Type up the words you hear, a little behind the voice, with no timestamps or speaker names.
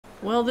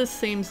Well, this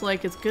seems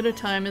like as good a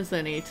time as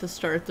any to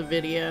start the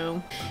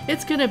video.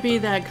 It's gonna be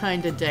that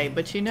kind of day,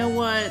 but you know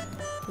what?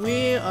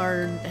 We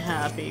are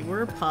happy.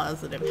 We're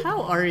positive.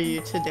 How are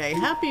you today?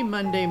 Happy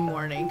Monday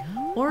morning,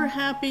 or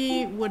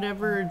happy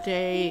whatever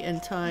day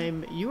and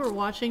time you are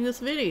watching this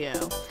video.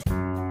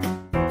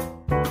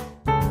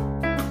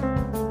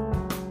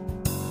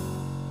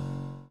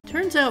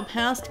 Turns out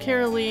past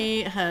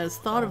Carraleigh has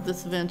thought of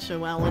this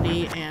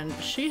eventuality and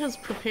she has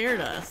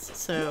prepared us,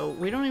 so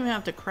we don't even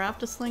have to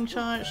craft a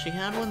slingshot. She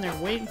had one there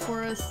waiting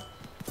for us.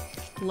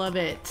 Love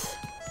it.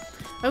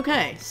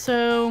 Okay,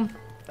 so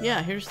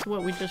yeah, here's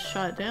what we just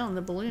shot down,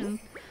 the balloon.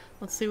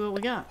 Let's see what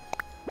we got.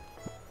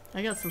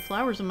 I got some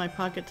flowers in my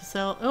pocket to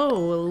sell.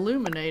 Oh,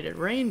 illuminated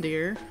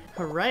reindeer.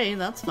 Hooray,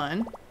 that's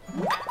fun.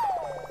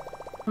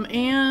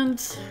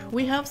 And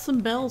we have some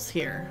bells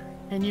here.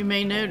 And you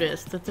may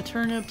notice that the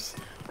turnips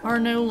are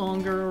no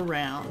longer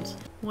around.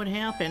 What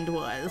happened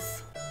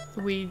was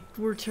we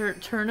were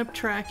turnip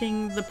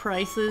tracking the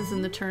prices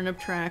in the turnip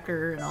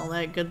tracker and all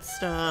that good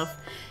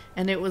stuff.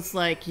 And it was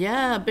like,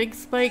 yeah, big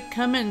spike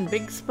coming,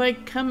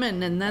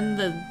 and then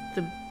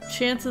the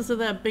chances of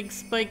that big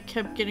spike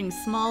kept getting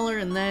smaller,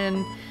 and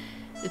then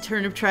the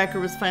turnip tracker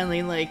was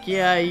finally like,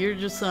 yeah, you're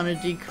just on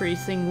a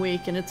decreasing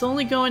week and it's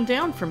only going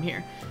down from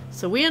here.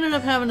 So we ended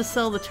up having to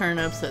sell the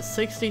turnips at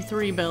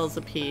 63 bells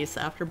a piece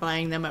after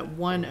buying them at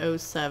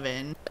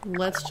 107.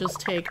 Let's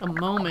just take a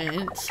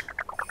moment.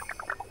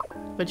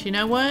 But you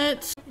know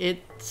what?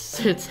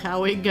 It's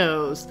how it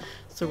goes.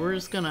 So we're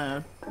just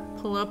gonna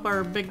pull up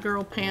our big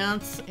girl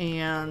pants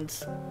and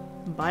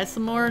buy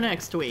some more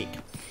next week.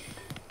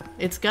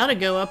 It's gotta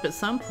go up at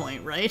some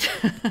point, right?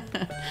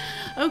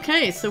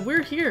 Okay, so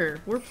we're here.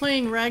 We're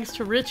playing Rags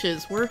to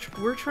Riches. We're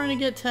trying to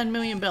get 10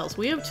 million bells.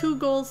 We have 2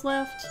 goals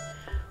left.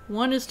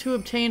 One is to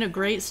obtain a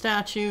great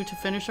statue to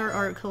finish our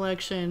art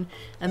collection,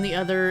 and the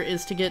other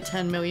is to get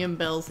 10 million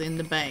bells in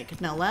the bank.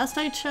 Now, last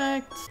I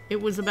checked,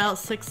 it was about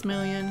 6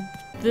 million.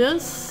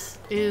 This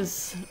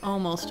is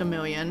almost 1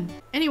 million.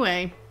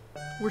 Anyway,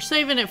 we're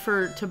saving it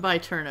to buy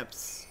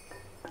turnips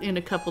in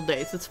a couple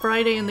days. It's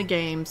Friday in the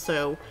game,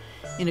 so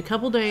in a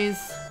couple days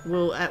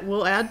we'll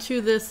add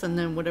to this, and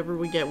then whatever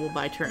we get, we'll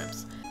buy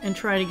turnips and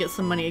try to get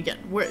some money again.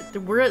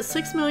 We're at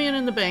 6 million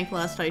in the bank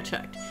last I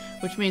checked,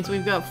 which means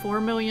we've got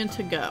 4 million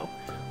to go.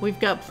 We've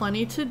got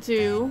plenty to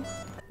do.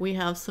 We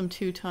have some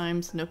 2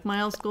 times Nook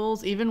Miles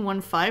goals, even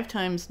one 5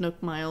 times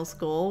Nook Miles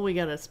goal. We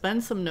gotta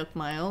spend some Nook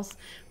Miles.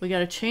 We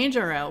gotta change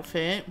our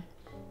outfit.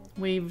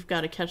 We've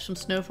gotta catch some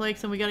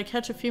snowflakes, and we gotta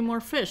catch a few more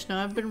fish.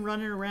 Now, I've been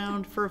running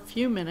around for a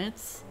few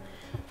minutes,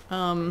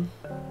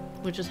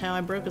 which is how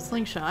I broke a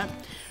slingshot.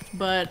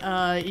 But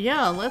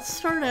yeah, let's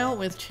start out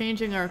with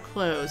changing our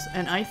clothes.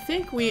 And I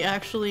think we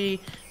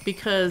actually,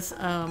 because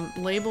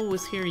Label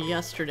was here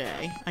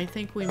yesterday, I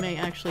think we may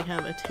actually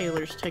have a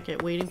tailor's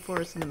ticket waiting for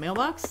us in the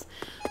mailbox.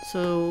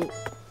 So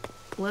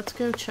let's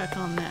go check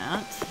on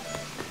that.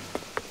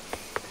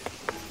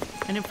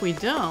 And if we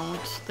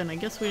don't, then I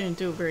guess we didn't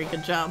do a very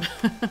good job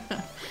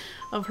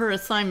of her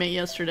assignment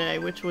yesterday,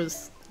 which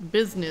was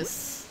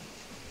business.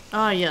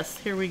 Ah yes,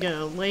 here we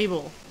go,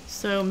 Label.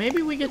 So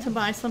maybe we get to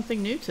buy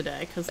something new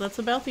today, because that's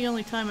about the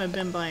only time I've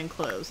been buying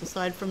clothes,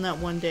 aside from that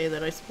one day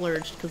that I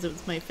splurged because it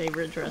was my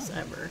favorite dress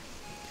ever.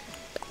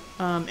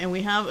 And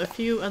we have a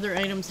few other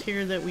items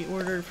here that we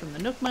ordered from the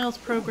Nook Miles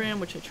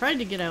program, which I tried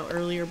to get out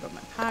earlier, but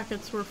my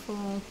pockets were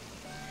full.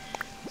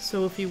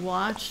 So if you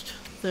watched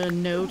the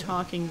no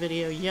talking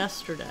video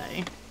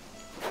yesterday,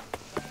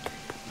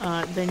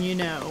 then you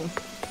know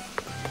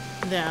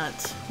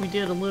that we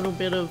did a little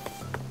bit of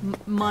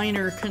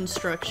minor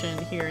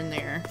construction here and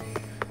there.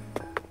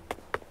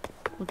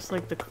 Looks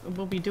like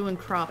we'll be doing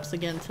crops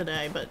again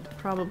today, but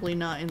probably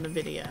not in the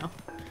video.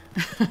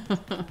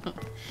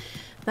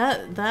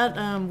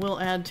 That will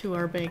add to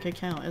our bank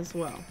account as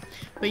well.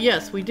 But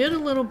yes, we did a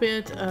little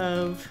bit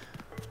of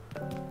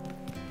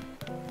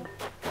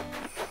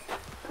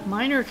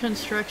minor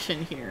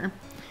construction here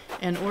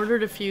and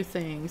ordered a few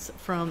things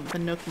from the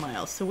Nook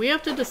Miles. So we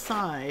have to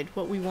decide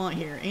what we want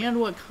here and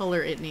what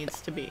color it needs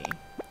to be.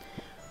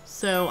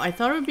 So I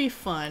thought it would be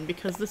fun,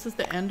 because this is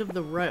the end of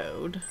the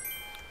road,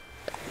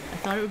 I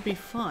thought it would be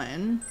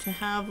fun to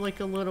have like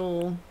a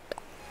little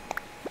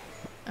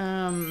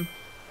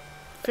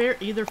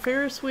either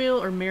Ferris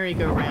wheel or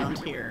merry-go-round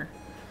here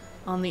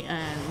on the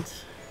end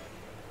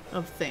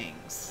of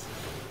things.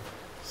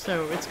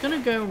 So it's gonna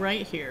go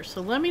right here.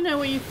 So let me know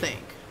what you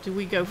think. Do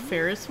we go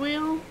Ferris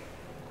wheel?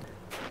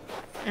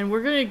 And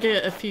we're gonna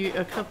get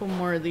a couple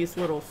more of these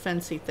little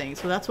fancy things.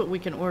 So that's what we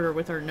can order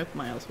with our Nook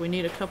Miles. We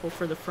need a couple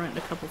for the front and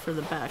a couple for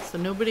the back, so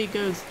nobody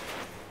goes,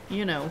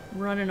 you know,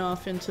 running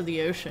off into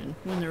the ocean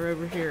when they're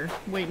over here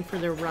waiting for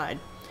their ride.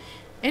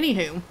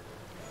 Anywho,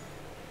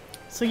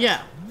 so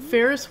yeah,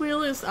 Ferris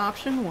wheel is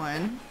option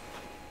 1.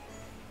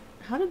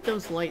 How did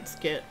those lights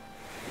get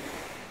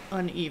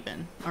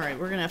uneven? Alright,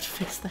 we're gonna have to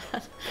fix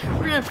that. We're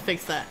gonna have to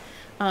fix that.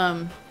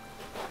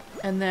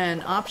 And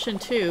then option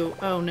 2,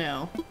 oh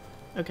no.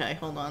 Okay,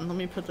 hold on, let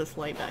me put this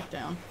light back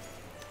down.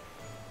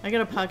 I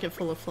got a pocket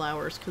full of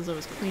flowers because I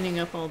was cleaning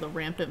up all the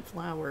rampant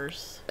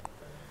flowers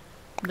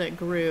that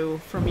grew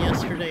from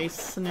yesterday's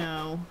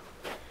snow.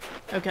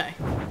 Okay.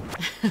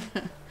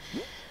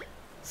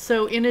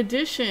 So in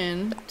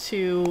addition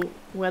to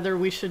whether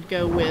we should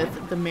go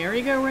with the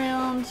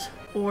merry-go-round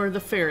or the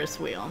Ferris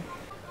wheel,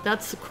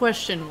 that's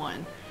question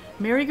one.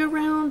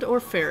 Merry-go-round or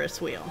Ferris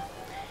wheel?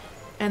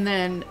 And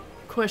then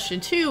question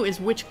two is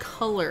which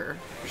color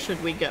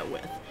should we go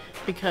with?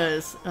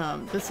 Because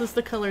this is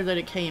the color that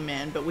it came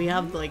in, but we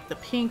have like the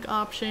pink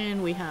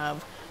option, we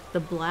have the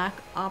black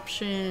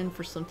option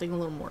for something a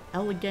little more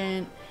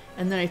elegant,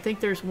 and then I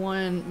think there's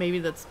one maybe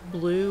that's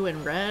blue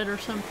and red or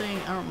something.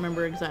 I don't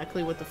remember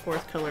exactly what the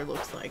fourth color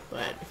looks like,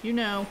 but if you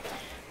know,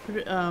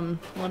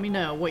 let me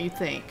know what you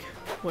think.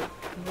 What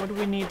do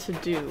we need to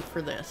do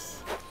for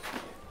this?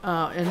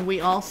 And we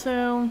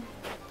also,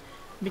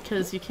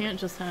 because you can't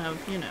just have,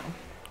 you know,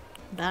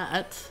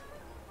 that.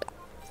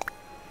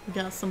 We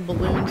got some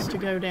balloons to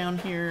go down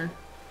here,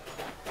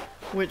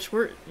 which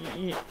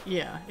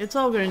yeah, it's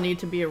all going to need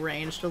to be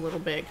arranged a little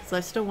bit because I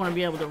still want to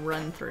be able to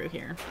run through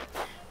here.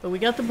 But we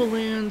got the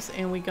balloons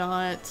and we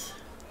got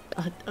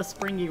a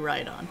springy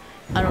ride-on.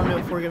 I don't know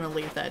if we're going to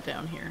leave that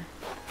down here,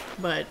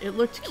 but it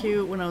looked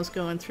cute when I was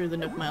going through the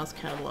Nook Miles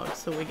catalog,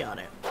 so we got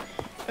it.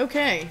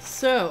 Okay,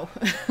 so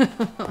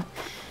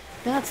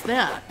that's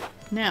that.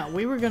 Now,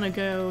 we were going to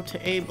go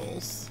to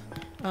Abel's.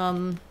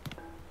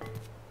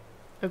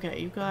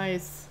 Okay, you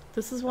guys,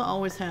 this is what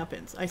always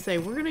happens. I say,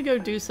 we're gonna go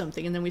do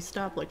something, and then we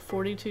stop like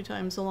 42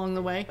 times along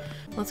the way.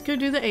 Let's go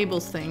do the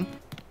Abel's thing.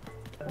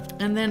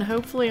 And then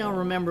hopefully I'll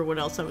remember what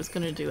else I was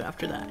gonna do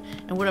after that.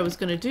 And what I was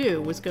gonna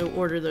do was go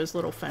order those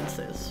little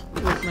fences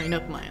with my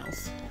Nook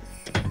Miles.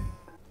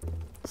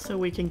 So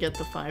we can get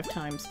the 5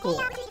 times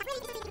goal.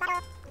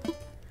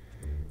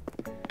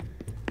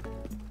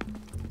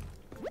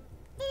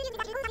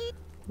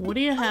 What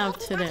do you have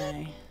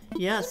today?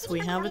 Yes, we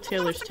have a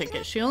Taylor's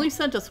ticket. She only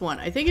sent us one.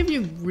 I think if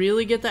you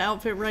really get the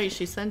outfit right,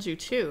 she sends you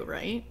 2,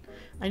 right?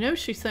 I know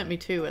she sent me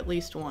 2 at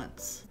least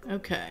once.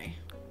 Okay.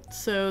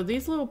 So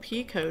these little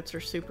pea coats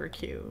are super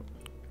cute.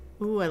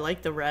 Ooh, I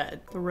like the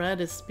red. The red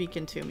is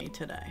speaking to me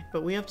today.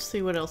 But we have to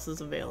see what else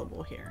is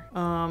available here.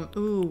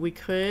 Ooh, we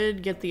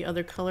could get the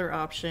other color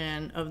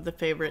option of the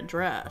favorite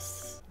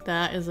dress.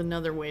 That is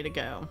another way to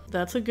go.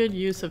 That's a good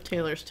use of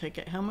Taylor's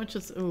ticket. How much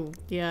is... Ooh,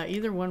 yeah,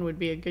 either one would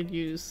be a good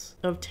use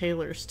of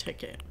Taylor's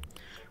ticket.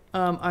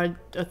 A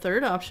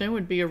third option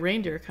would be a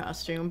reindeer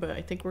costume, but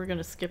I think we're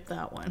gonna skip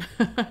that one.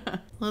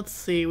 Let's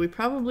see, we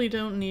probably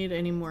don't need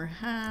any more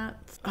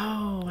hats.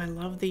 Oh, I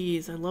love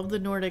these. I love the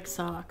Nordic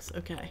socks.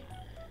 Okay.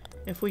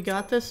 If we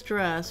got this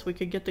dress, we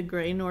could get the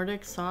gray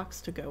Nordic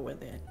socks to go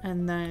with it.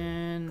 And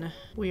then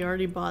we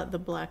already bought the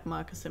black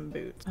moccasin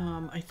boots.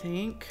 I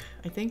think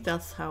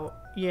that's how,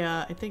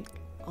 yeah, I think,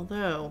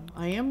 although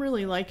I am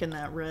really liking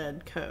that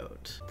red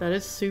coat. That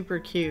is super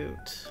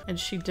cute. And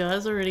she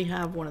does already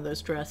have one of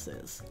those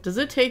dresses. Does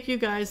it take you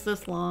guys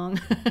this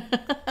long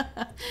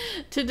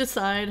to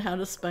decide how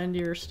to spend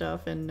your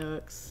stuff in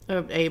Nooks?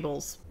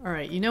 Abel's. All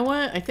right, you know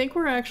what? I think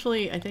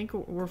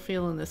we're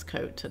feeling this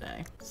coat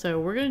today. So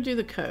we're gonna do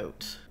the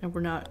coat, and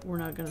we're not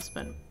gonna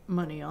spend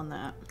money on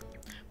that.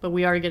 But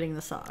we are getting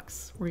the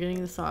socks. We're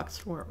getting the socks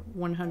for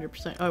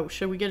 100%. Oh,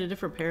 should we get a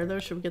different pair though?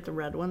 Should we get the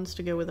red ones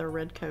to go with our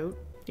red coat?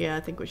 Yeah,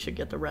 I think we should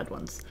get the red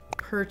ones.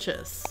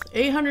 Purchase.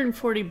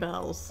 840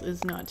 bells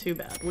is not too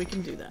bad. We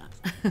can do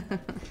that.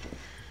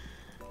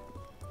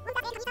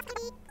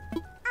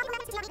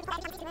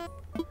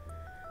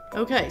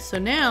 Okay, so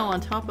now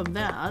on top of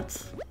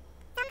that,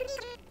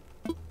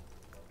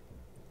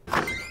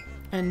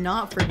 and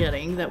not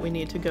forgetting that we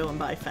need to go and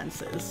buy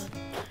fences.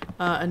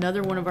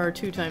 Another one of our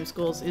 2 times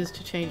goals is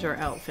to change our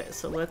outfit.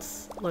 So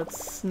let's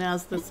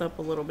snazz this up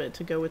a little bit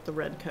to go with the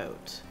red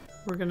coat.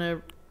 We're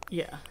gonna,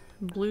 yeah.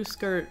 Blue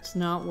skirt's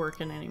not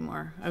working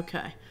anymore.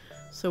 Okay,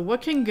 so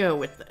what can go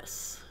with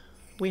this?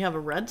 We have a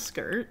red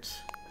skirt.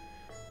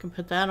 Can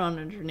put that on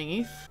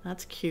underneath.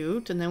 That's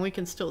cute. And then we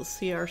can still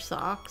see our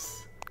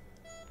socks.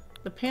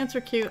 The pants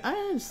are cute.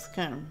 I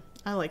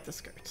like the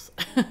skirts.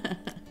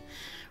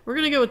 We're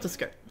gonna go with the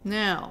skirt.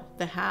 Now,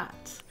 the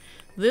hat.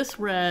 This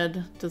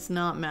red does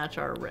not match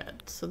our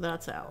red, so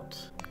that's out.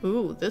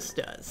 Ooh, this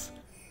does.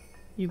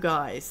 You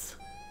guys,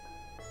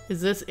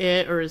 is this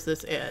it or is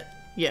this it?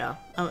 Yeah,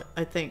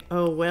 I think,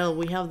 oh well,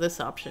 we have this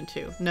option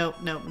too. Nope,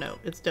 nope, nope,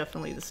 it's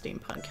definitely the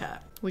steampunk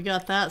hat. We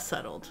got that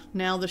settled.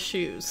 Now the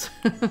shoes.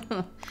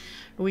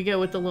 We go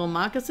with the little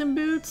moccasin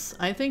boots.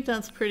 I think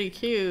that's pretty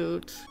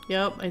cute.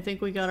 Yep, I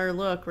think we got our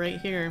look right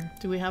here.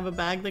 Do we have a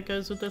bag that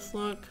goes with this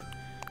look?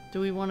 Do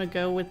we want to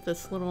go with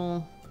this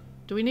little,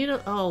 do we need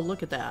a, oh,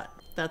 look at that.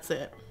 That's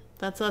it.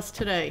 That's us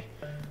today.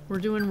 We're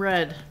doing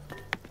red.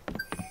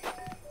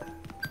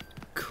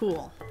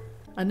 Cool.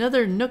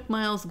 Another Nook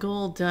Miles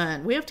goal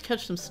done. We have to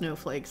catch some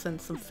snowflakes and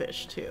some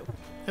fish too.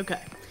 Okay,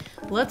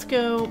 let's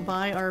go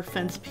buy our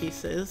fence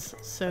pieces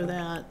so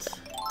that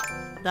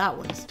that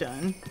one's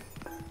done.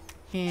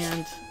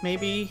 And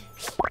maybe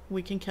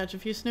we can catch a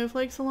few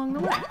snowflakes along the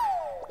way.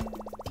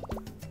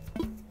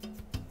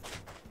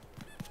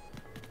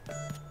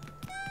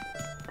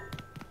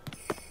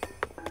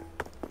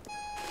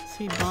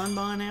 See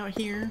Bonbon out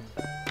here.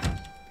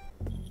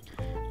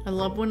 I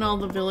love when all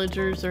the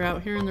villagers are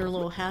out here in their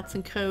little hats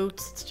and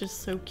coats. It's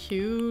just so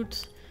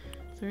cute.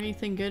 Is there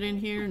anything good in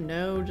here?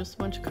 No, just a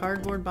bunch of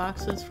cardboard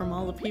boxes from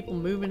all the people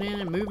moving in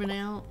and moving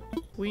out.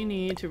 We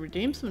need to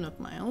redeem some Nook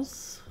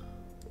Miles.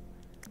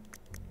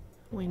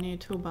 We need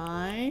to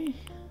buy...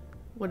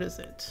 what is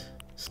it?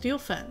 Steel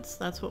fence.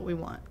 That's what we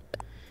want.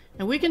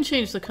 And we can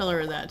change the color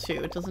of that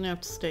too. It doesn't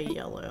have to stay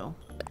yellow.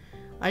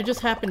 I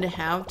just happen to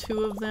have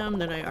 2 of them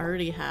that I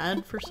already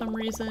had for some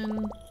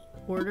reason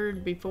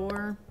ordered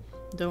before.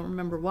 Don't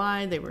remember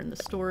why. They were in the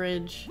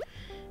storage.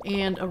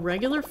 And a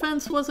regular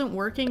fence wasn't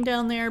working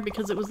down there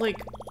because it was like,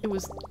 it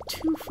was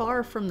too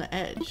far from the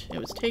edge. It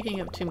was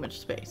taking up too much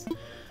space.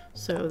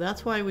 So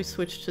that's why we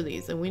switched to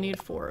these, and we need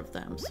 4 of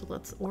them. So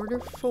let's order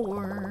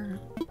 4.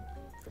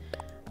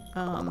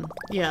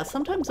 Yeah,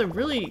 sometimes I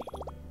really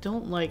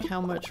don't like how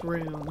much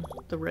room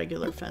the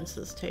regular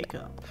fences take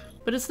up.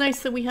 But it's nice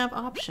that we have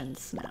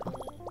options now.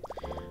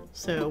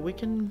 So we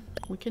can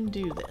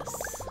do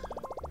this.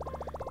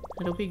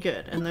 It'll be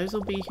good, and those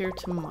will be here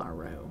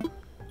tomorrow.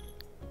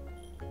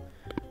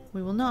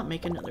 We will not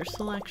make another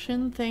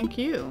selection, thank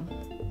you.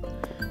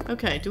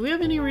 Okay, do we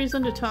have any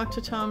reason to talk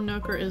to Tom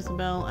Nook or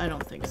Isabel? I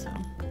don't think so.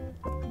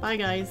 Bye,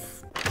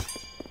 guys.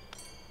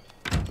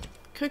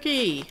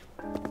 Cookie!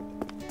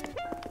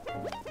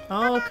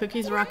 Oh,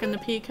 Cookie's rocking the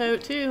pea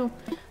coat, too.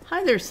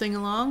 Hi there,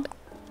 sing-along.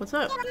 What's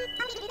up?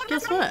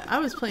 Guess what? I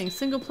was playing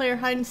single-player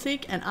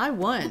hide-and-seek, and I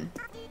won.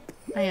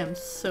 I am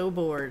so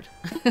bored.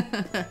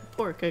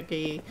 Poor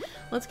Cookie.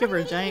 Let's give her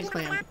a giant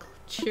clam.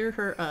 Cheer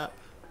her up.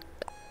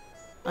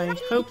 I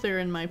hope they're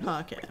in my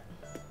pocket.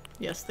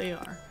 Yes, they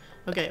are.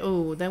 Okay,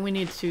 oh, then we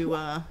need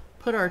to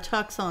put our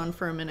tux on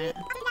for a minute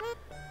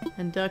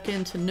and duck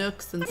into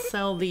Nooks and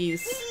sell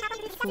these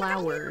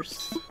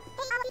flowers.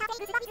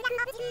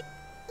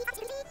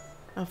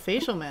 A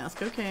facial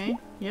mask, okay.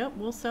 Yep,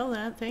 we'll sell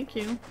that, thank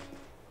you.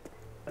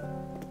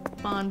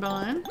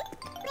 Bonbon.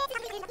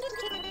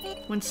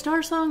 When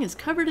Star Song is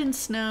covered in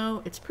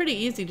snow, it's pretty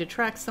easy to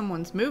track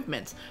someone's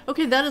movements.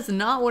 Okay, that is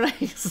not what I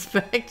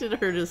expected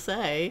her to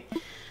say.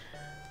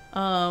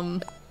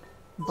 Bonbon?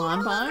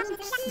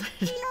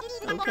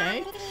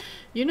 Okay.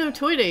 You know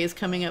Toy Day is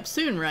coming up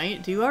soon,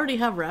 right? Do you already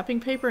have wrapping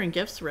paper and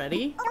gifts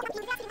ready?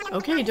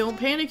 Okay, don't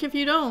panic if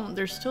you don't.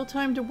 There's still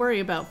time to worry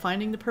about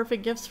finding the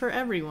perfect gifts for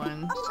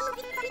everyone.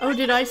 Oh,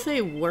 did I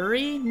say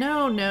worry?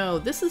 No, no.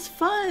 This is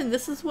fun.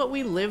 This is what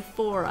we live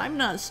for. I'm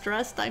not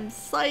stressed. I'm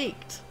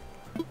psyched.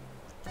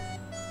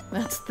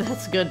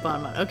 That's good,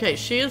 Bonbon. Okay,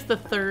 she is the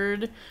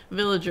 3rd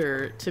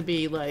villager to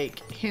be, like,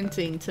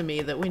 hinting to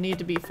me that we need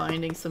to be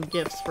finding some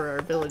gifts for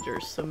our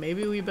villagers. So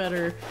maybe we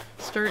better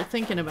start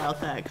thinking about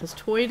that, because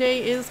Toy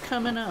Day is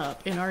coming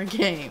up in our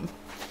game.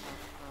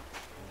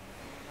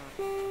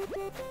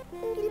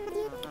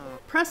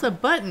 Press a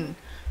button!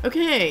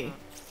 Okay,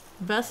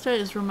 Vesta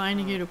is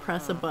reminding you to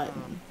press a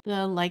button.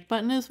 The like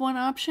button is one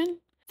option.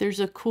 There's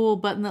a cool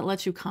button that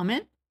lets you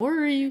comment,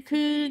 or you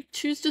could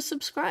choose to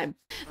subscribe.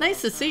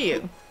 Nice to see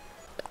you!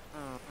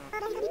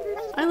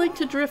 I like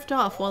to drift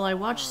off while I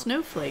watch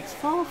snowflakes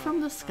fall from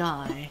the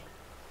sky.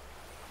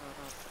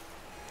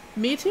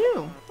 Me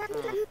too.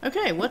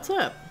 Okay, what's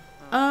up?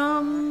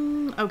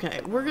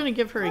 Okay, we're gonna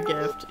give her a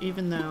gift,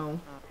 even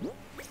though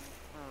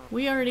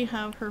we already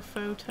have her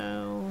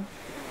photo.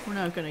 We're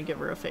not gonna give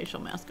her a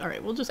facial mask.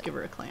 Alright, we'll just give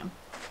her a clam.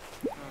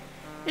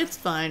 It's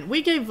fine.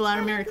 We gave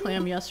Vladimir a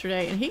clam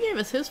yesterday, and he gave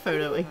us his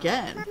photo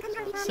again.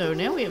 So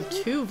now we have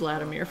 2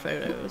 Vladimir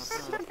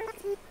photos.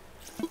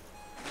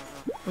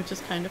 Which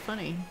is kind of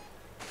funny.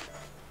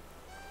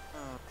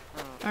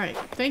 Alright,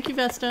 thank you,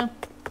 Vesta.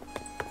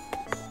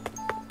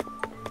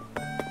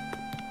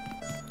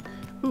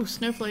 Ooh,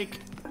 snowflake.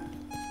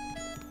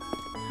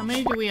 How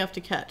many do we have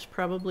to catch?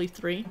 Probably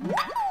 3.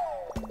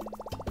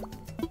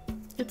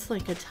 It's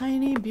like a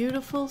tiny,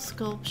 beautiful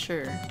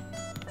sculpture.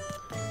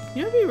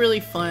 You know, it'd be really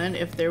fun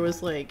if there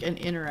was like an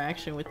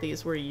interaction with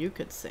these where you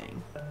could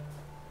sing.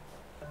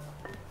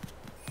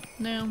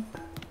 No,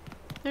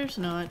 there's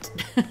not.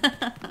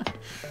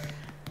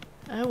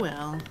 Oh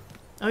well.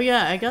 Oh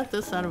yeah, I got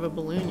this out of a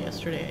balloon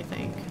yesterday, I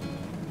think.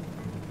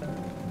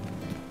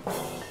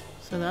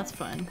 So that's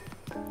fun.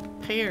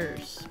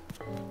 Pears.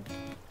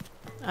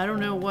 I don't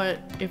know what,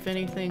 if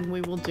anything,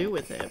 we will do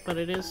with it, but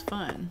it is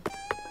fun.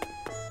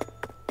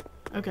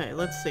 Okay,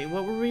 let's see.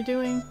 What were we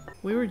doing?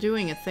 We were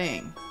doing a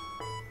thing.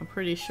 I'm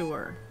pretty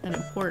sure. An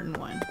important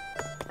one.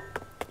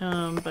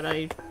 But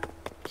I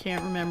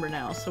can't remember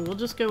now. So we'll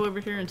just go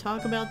over here and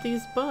talk about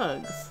these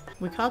bugs.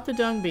 We caught the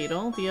dung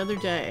beetle the other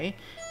day,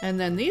 and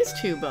then these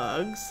 2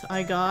 bugs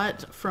I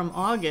got from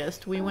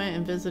August. We went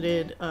and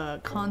visited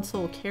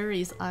Consul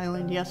Carrie's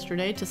island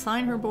yesterday to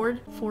sign her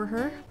board for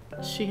her.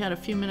 She had a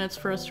few minutes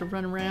for us to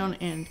run around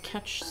and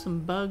catch some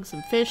bugs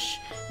and fish,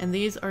 and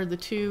these are the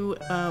 2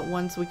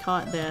 ones we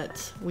caught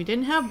that we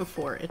didn't have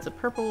before. It's a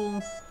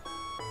purple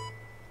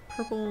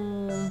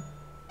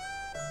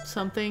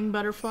something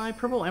butterfly,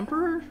 purple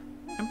emperor?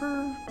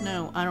 Emperor?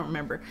 No, I don't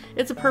remember.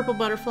 It's a purple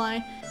butterfly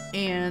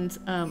and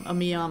a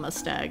Miyama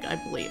stag, I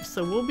believe.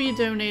 So we'll be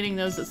donating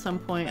those at some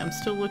point. I'm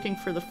still looking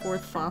for the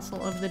 4th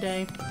fossil of the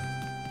day.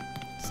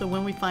 So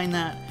when we find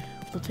that,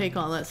 we'll take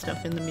all that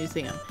stuff in the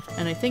museum.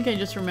 And I think I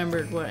just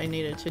remembered what I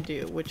needed to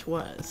do, which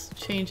was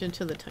change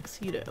into the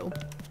tuxedo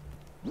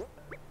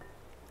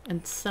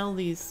and sell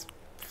these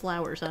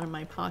flowers out of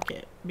my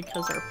pocket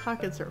because our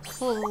pockets are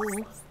full.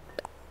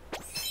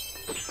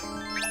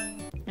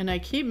 And I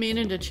keep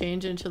meaning to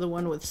change into the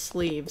one with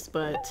sleeves,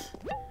 but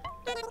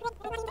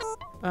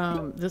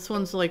this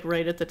one's like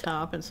right at the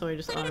top, and so I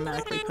just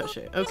automatically push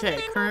it.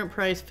 Okay, current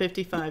price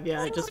 55.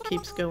 Yeah, it just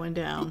keeps going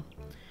down.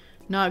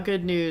 Not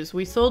good news.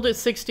 We sold at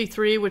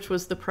 63, which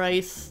was the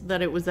price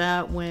that it was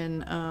at when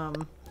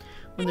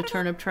the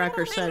turnip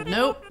tracker said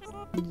nope,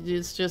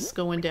 it's just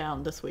going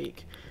down this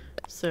week.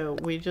 So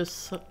we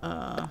just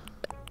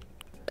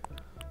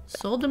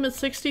sold them at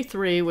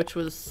 63, which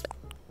was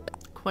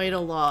quite a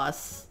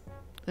loss,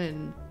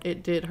 and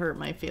it did hurt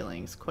my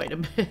feelings quite a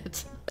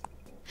bit.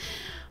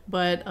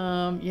 But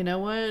you know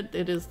what?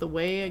 It is the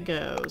way it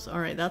goes.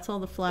 Alright, that's all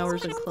the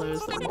flowers and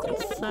clothes that we can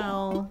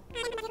sell.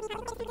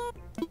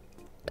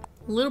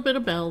 A little bit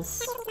of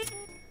bells.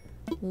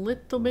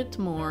 Little bit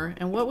more.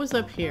 And what was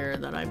up here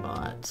that I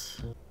bought?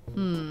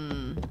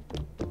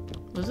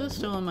 Was it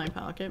still in my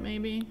pocket,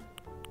 maybe?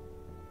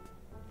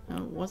 No,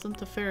 it wasn't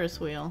the Ferris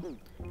wheel.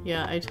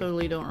 Yeah, I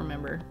totally don't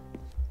remember.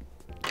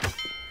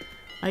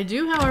 I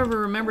do, however,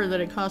 remember that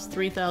it cost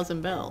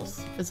 3,000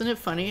 bells. Isn't it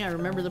funny? I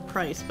remember the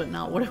price, but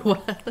not what it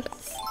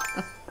was.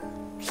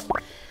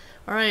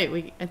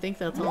 Alright, I think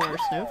that's all our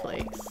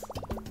snowflakes.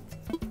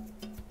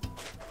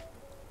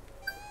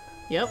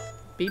 Yep.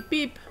 Beep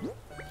beep.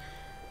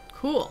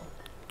 Cool.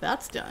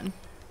 That's done.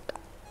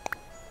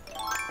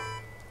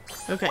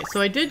 Okay,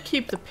 so I did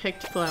keep the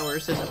picked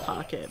flowers in the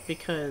pocket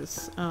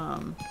because,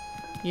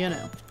 you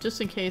know,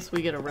 just in case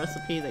we get a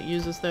recipe that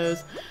uses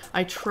those.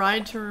 I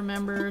tried to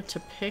remember to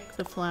pick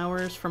the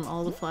flowers from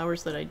all the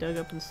flowers that I dug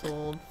up and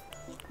sold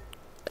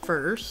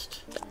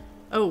first.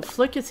 Oh,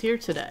 Flick is here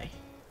today,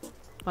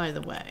 by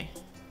the way.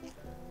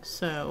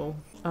 So,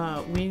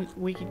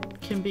 we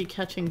can be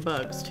catching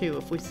bugs too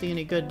if we see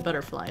any good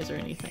butterflies or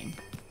anything.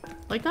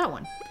 Like that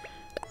one.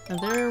 Now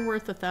they're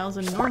worth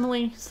 1,000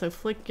 normally, so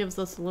Flick gives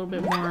us a little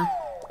bit more.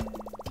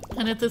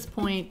 And at this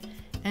point,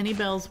 any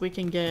bells we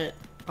can get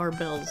are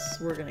bells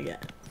we're gonna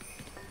get.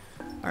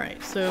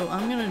 Alright, so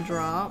I'm gonna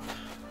drop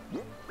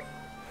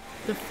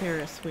the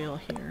Ferris wheel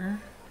here.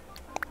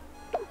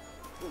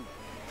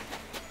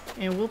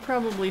 And we'll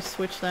probably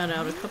switch that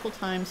out a couple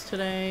times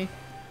today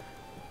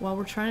while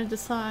we're trying to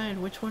decide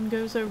which one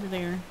goes over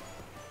there.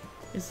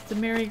 Is it the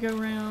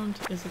merry-go-round?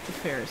 Is it the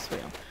Ferris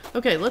wheel?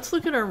 Okay, let's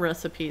look at our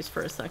recipes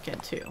for a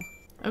second too.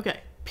 Okay,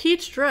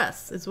 peach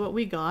dress is what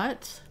we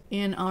got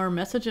in our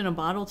message in a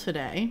bottle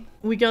today.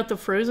 We got the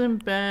frozen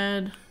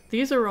bed.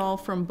 These are all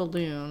from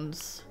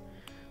balloons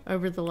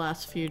over the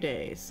last few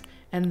days.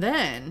 And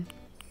then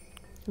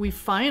we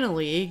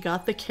finally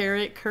got the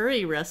carrot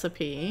curry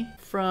recipe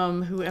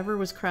from whoever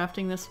was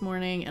crafting this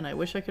morning, and I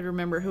wish I could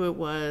remember who it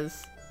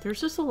was.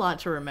 There's just a lot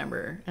to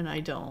remember, and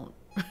I don't.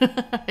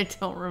 I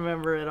don't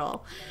remember it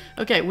all.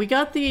 Okay, we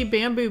got the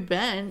bamboo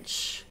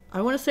bench.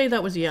 I want to say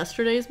that was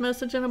yesterday's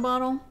message in a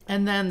bottle.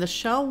 And then the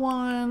shell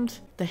wand,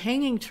 the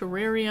hanging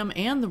terrarium,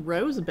 and the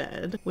rose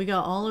bed. We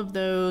got all of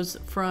those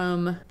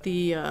from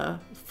the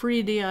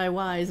free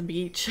DIYs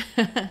beach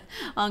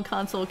on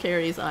Console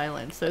Carrie's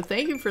Island. So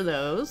thank you for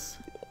those,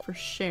 for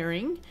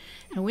sharing.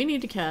 And we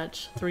need to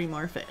catch 3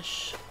 more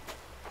fish.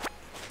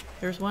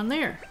 There's one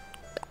there.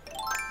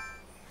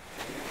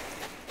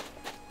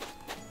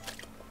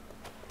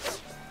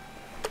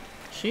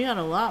 She had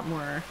a lot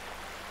more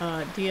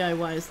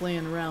DIYs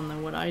laying around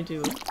than what I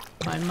do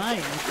by my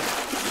entrance.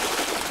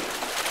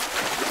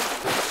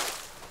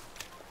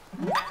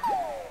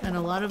 And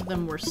a lot of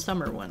them were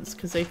summer ones,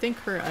 because I think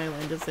her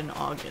island is in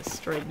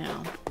August right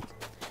now.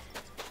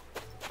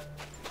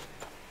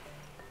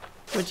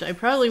 Which I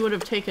probably would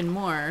have taken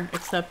more,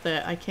 except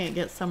that I can't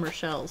get summer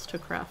shells to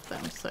craft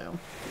them, so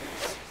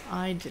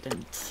I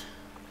didn't.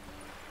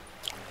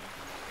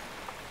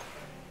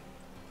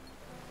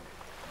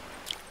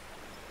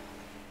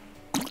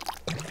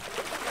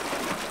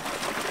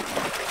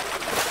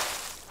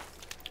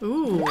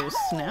 Ooh,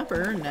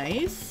 snapper,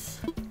 nice.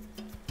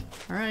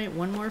 Alright,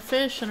 one more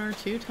fish and our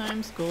 2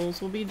 times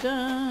goals will be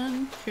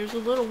done. Here's a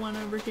little one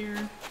over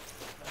here.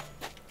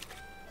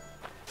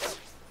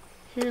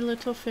 Here,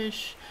 little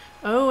fish.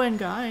 Oh, and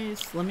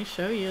guys, let me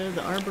show you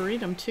the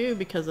arboretum too,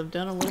 because I've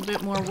done a little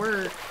bit more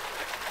work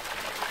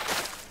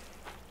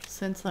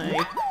since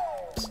I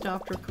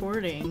stopped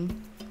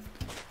recording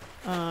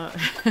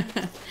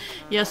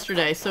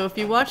yesterday. So if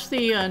you watched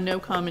the no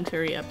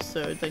commentary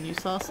episode, then you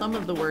saw some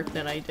of the work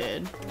that I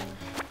did,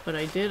 but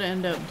I did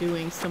end up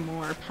doing some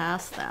more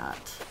past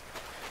that.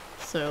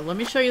 So let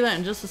me show you that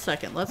in just a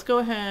second. Let's go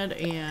ahead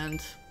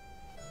and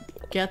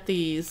get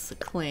these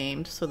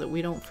claimed so that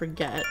we don't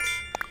forget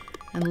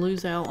and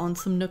lose out on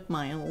some Nook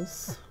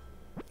miles.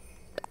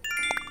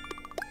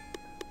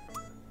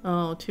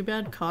 Oh, too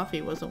bad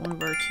coffee wasn't one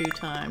of our 2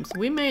 times.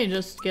 We may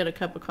just get a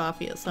cup of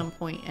coffee at some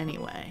point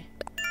anyway.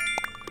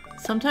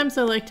 Sometimes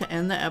I like to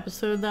end the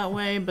episode that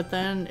way, but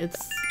then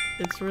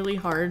it's really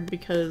hard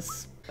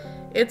because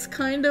it's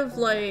kind of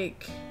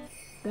like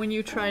when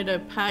you try to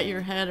pat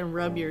your head and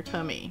rub your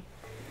tummy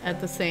at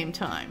the same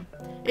time.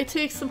 It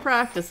takes some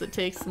practice, it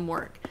takes some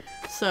work.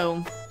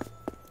 So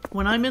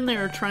when I'm in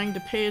there trying to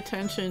pay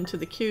attention to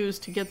the cues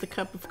to get the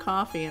cup of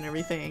coffee and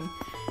everything,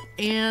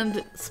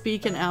 and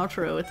speak an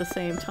outro at the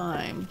same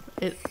time,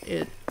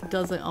 it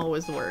doesn't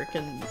always work,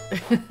 and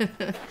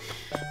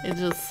it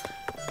just,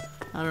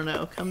 I don't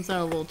know, comes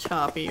out a little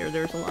choppy, or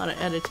there's a lot of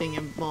editing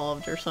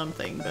involved or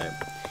something. But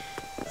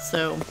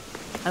so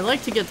I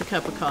like to get the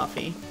cup of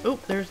coffee. Oh,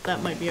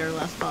 that might be our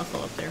last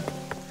fossil up there.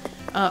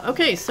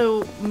 Okay,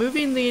 so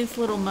moving these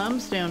little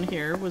mums down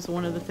here was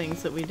one of the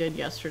things that we did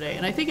yesterday,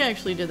 and I think I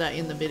actually did that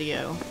in the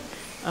video.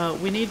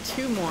 We need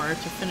 2 more to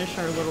finish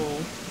our little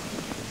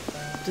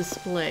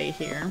display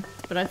here,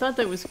 but I thought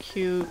that was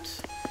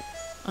cute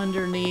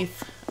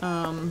underneath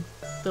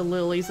the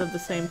lilies of the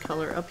same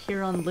color up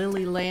here on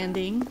Lily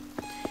Landing.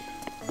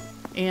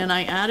 And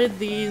I added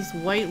these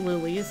white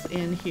lilies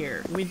in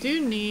here. We do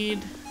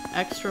need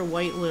extra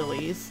white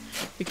lilies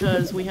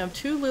because we have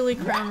 2 lily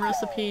crown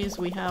recipes.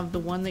 We have the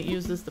one that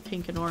uses the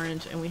pink and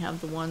orange, and we have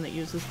the one that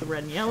uses the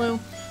red and yellow.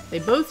 They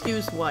both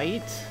use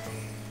white,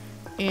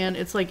 and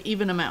it's like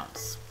even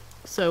amounts.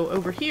 So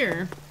over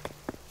here,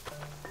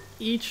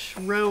 each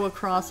row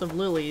across of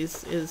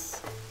lilies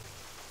is,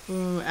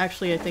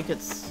 actually I think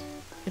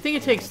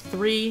it takes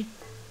three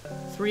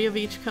of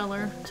each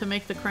color to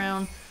make the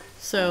crown.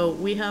 So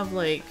we have,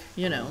 like,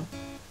 you know,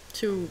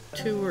 two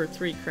or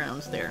 3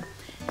 crowns there.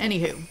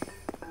 Anywho,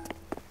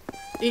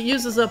 it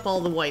uses up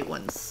all the white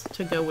ones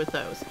to go with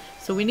those.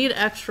 So we need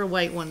extra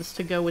white ones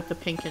to go with the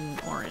pink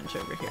and orange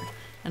over here.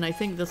 And I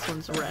think this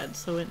one's red,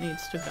 so it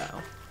needs to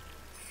go.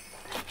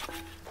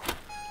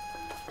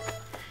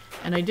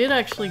 And I did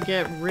actually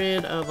get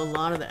rid of a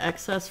lot of the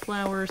excess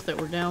flowers that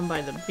were down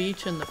by the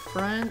beach in the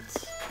front.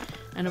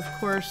 And of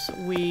course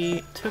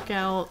we took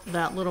out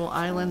that little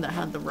island that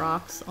had the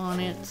rocks on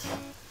it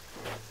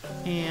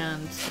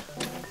and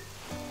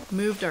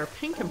moved our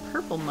pink and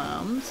purple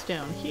mums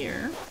down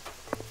here.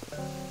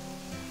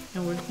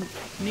 And we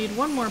need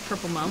 1 more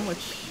purple mum,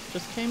 which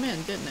just came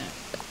in, didn't it?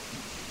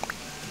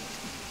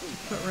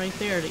 Put right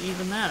there to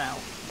even that out.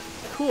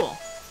 Cool.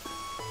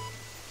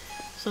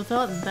 So I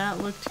thought that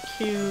looked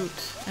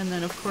cute. And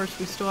then of course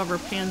we still have our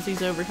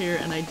pansies over here,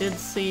 and I did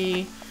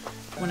see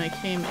when I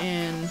came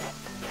in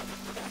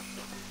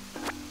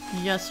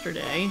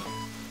yesterday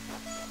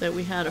that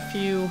we had a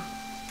few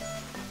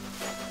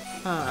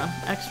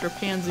extra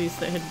pansies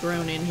that had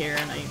grown in here,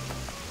 and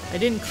I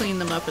didn't clean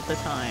them up at the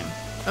time.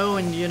 Oh,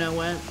 and you know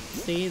what?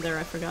 See, there,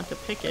 I forgot to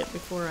pick it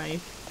before I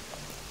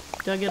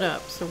dug it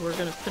up, so we're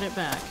gonna put it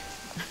back.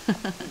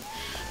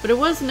 But it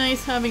was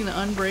nice having the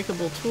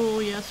unbreakable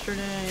tool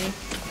yesterday.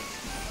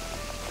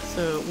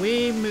 So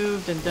we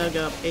moved and dug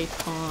up a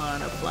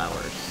ton of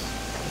flowers.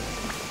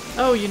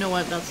 Oh, you know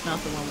what? That's not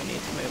the one we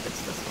need to move.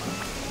 It's this one.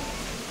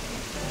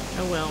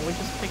 Oh well, we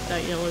just picked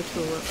that yellow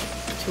tulip.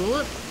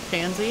 Tulip?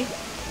 Pansy?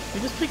 We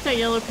just picked that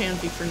yellow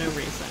pansy for no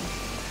reason.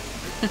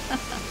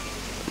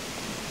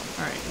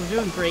 Alright, we're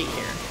doing great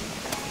here.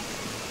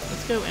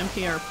 Let's go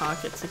empty our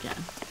pockets again.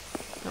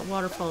 That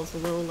waterfall's a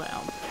little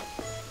loud.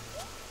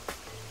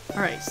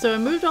 Alright, so I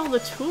moved all the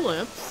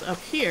tulips up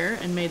here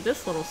and made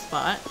this little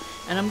spot.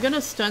 And I'm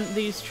gonna stunt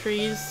these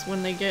trees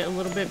when they get a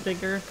little bit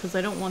bigger because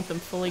I don't want them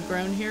fully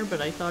grown here,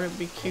 but I thought it'd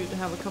be cute to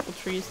have a couple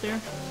trees there.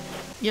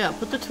 Yeah,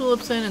 put the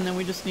tulips in, and then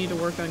we just need to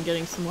work on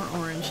getting some more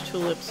orange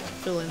tulips to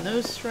fill in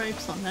those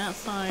stripes on that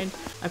side.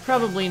 I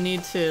probably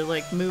need to,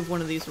 like, move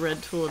one of these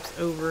red tulips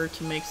over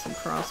to make some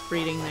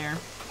crossbreeding there.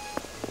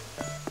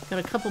 Got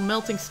a couple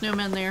melting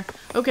snowmen there.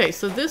 Okay,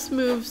 so this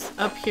moves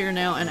up here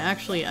now, and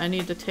actually I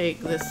need to take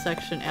this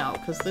section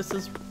out because this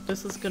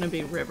is going to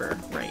be river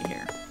right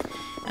here.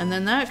 And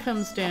then that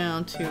comes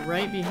down to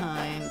right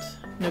behind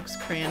Nook's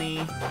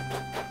Cranny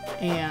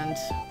and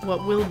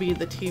what will be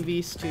the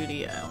TV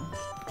studio.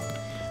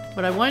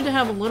 But I wanted to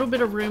have a little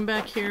bit of room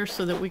back here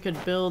so that we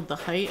could build the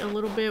height a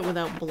little bit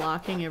without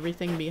blocking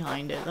everything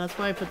behind it. That's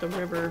why I put the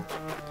river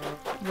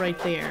right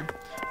there.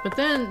 But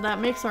then that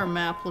makes our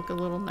map look a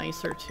little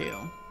nicer too.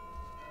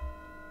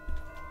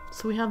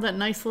 So we have that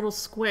nice little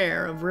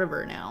square of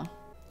river now.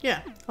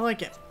 Yeah, I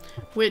like it.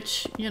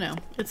 Which, you know,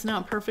 it's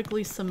not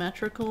perfectly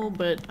symmetrical,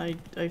 but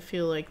I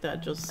feel like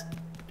that just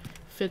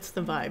fits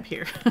the vibe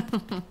here.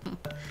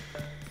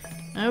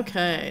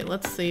 Okay,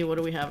 let's see, what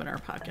do we have in our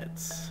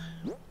pockets?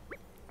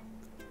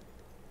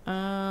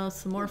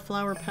 Some more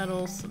flower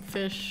petals, some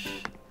fish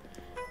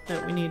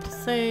that we need to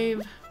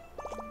save,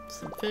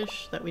 some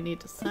fish that we need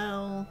to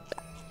sell.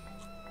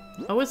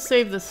 I always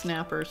save the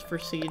snappers for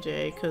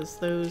CJ, because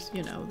those,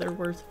 you know, they're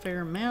worth a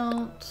fair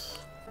amount.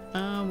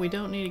 We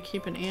don't need to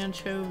keep an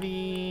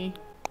anchovy.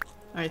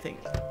 I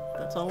think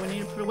that's all we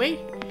need to put away.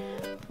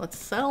 Let's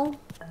sell.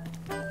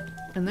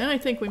 And then I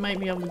think we might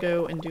be able to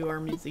go and do our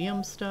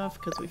museum stuff,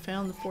 because we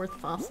found the 4th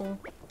fossil.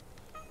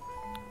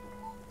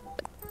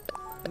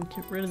 And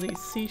get rid of these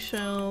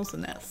seashells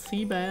and that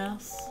sea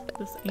bass,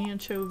 this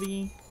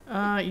anchovy.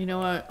 You know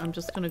what? I'm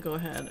just gonna go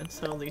ahead and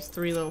sell these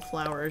 3 little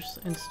flowers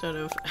instead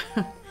of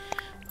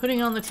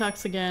putting on the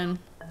tux again.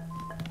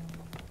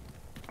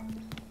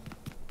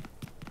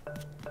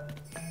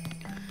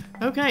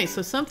 Okay,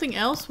 so something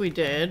else we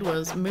did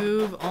was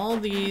move all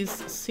these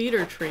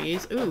cedar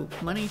trees. Ooh,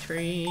 money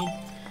tree.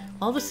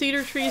 All the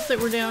cedar trees that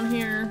were down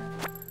here,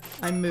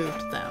 I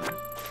moved them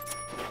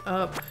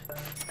up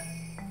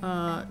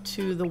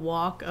to the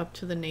walk up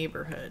to the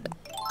neighborhood.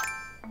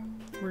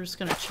 We're just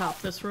gonna chop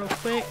this real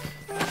quick.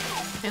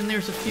 And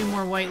there's a few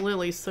more white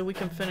lilies so we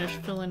can finish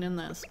filling in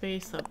that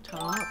space up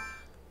top.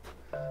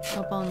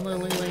 Up on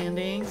Lily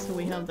Landing, so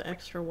we have the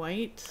extra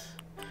white.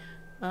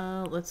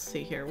 Let's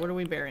see here. What are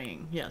we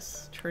burying?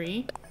 Yes,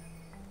 tree.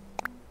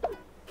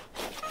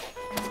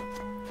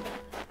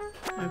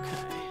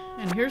 Okay.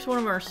 And here's one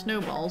of our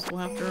snowballs. We'll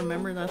have to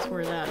remember that's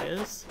where that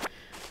is.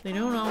 They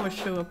don't always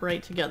show up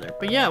right together.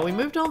 But yeah, we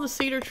moved all the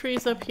cedar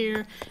trees up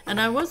here, and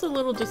I was a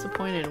little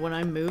disappointed when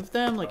I moved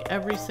them. Like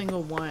every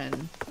single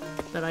one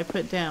that I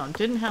put down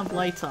didn't have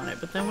lights on it.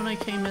 But then when I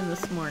came in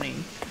this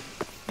morning,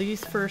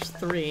 these first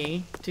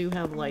 3 do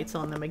have lights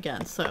on them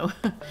again. So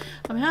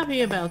I'm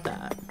happy about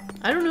that.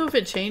 I don't know if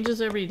it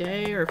changes every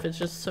day or if it's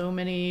just so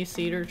many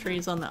cedar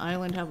trees on the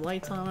island have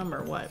lights on them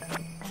or what.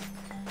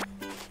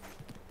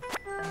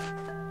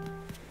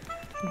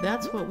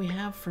 That's what we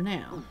have for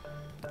now.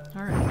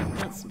 Alright,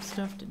 we've got some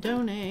stuff to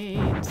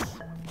donate.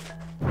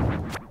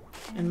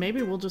 And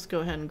maybe we'll just go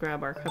ahead and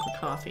grab our cup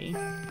of coffee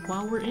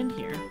while we're in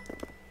here.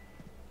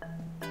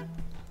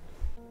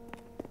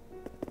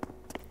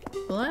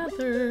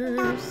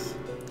 Blathers!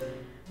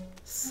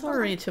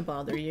 Sorry to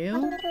bother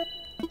you.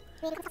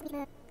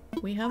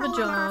 We have a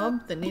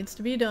job that needs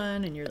to be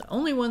done, and you're the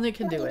only one that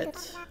can do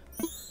it.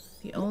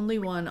 The only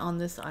one on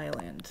this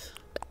island.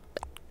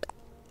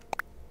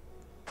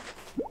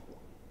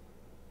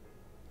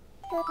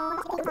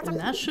 And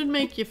that should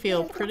make you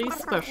feel pretty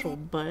special,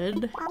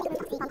 bud.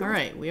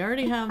 Alright, we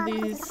already have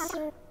these.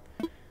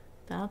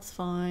 That's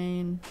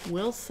fine.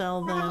 We'll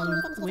sell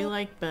them. We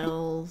like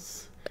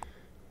bells.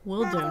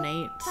 We'll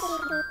donate.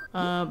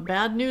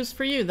 Bad news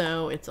for you,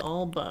 though. It's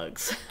all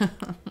bugs.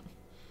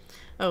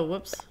 Oh,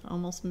 whoops.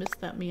 Almost missed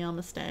that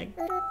Miyama stag.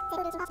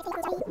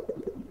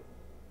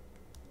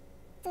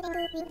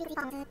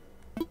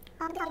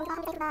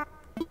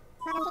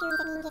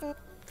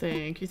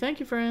 Thank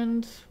you,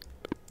 friend.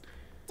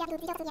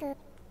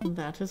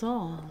 That is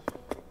all.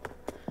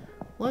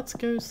 Let's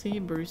go see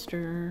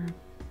Brewster.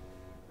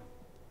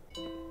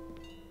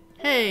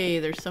 Hey,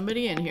 there's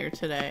somebody in here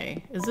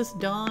today. Is this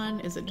Dawn?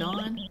 Is it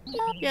Dawn?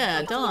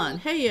 Yeah, Dawn.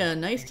 Hey,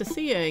 nice to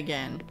see you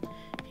again.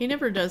 He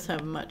never does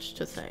have much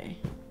to say.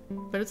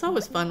 But it's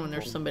always fun when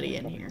there's somebody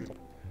in here.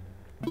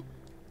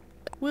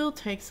 We'll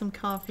take some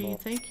coffee.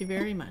 Thank you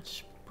very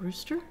much.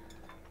 Brewster?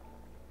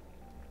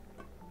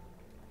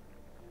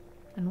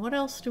 And what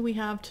else do we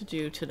have to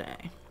do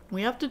today?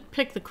 We have to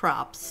pick the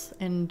crops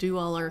and do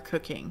all our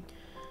cooking.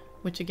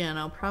 Which again,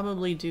 I'll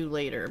probably do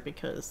later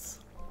because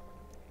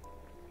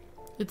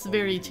it's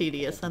very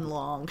tedious and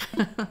long.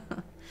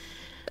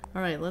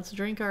 Alright, let's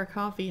drink our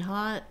coffee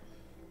hot.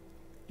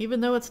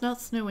 Even though it's not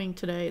snowing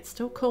today, it's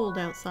still cold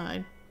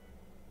outside.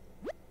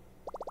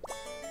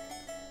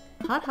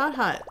 Hot, hot,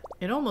 hot.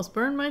 It almost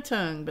burned my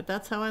tongue, but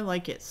that's how I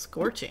like it.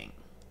 Scorching.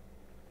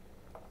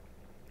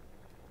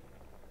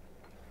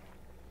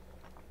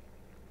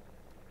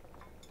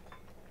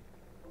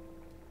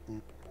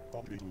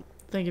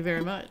 Thank you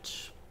very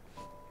much.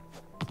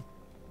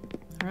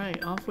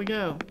 Alright, off we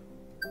go.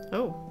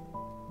 Oh.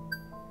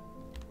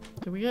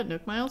 Did we get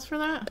Nook Miles for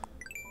that?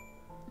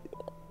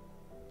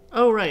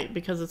 Oh, right,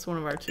 because it's one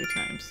of our 2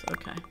 times.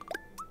 Okay.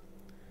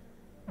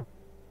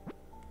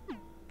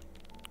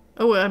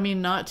 Oh, I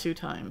mean, not 2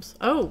 times.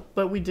 Oh,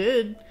 but we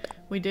did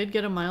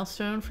get a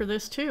milestone for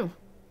this too.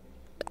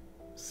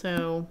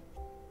 So,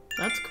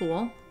 that's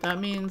cool. That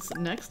means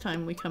next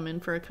time we come in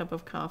for a cup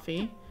of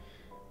coffee,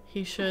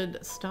 he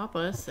should stop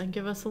us and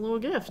give us a little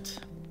gift.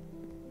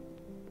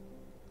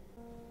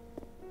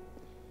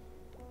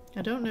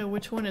 I don't know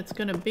which one it's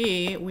gonna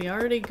be. We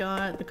already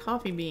got the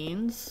coffee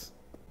beans.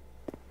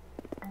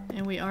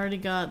 And we already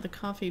got the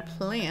coffee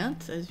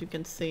plant, as you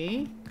can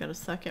see. Got a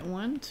second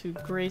one to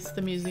grace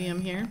the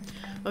museum here.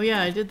 Oh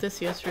yeah, I did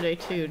this yesterday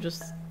too,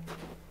 just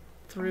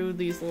threw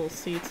these little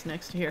seats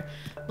next to here.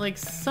 Like,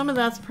 some of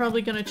that's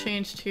probably gonna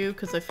change too,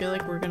 because I feel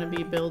like we're gonna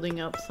be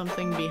building up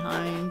something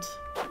behind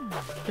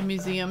the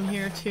museum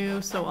here too.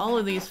 So all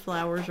of these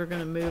flowers are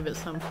gonna move at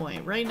some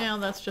point. Right now,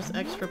 that's just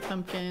extra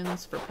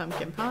pumpkins for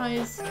pumpkin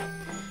pies.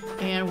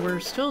 And we're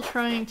still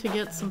trying to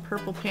get some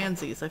purple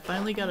pansies. I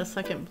finally got a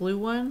second blue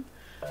one.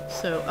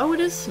 So, oh, it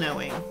is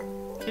snowing.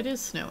 It is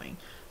snowing.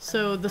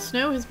 So the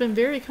snow has been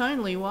very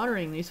kindly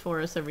watering these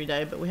for us every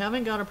day, but we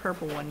haven't got a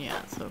purple one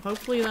yet. So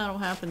hopefully that'll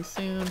happen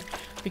soon,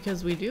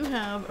 because we do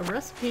have a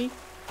recipe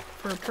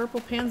for a purple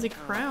pansy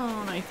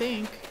crown, I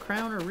think.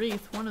 Crown or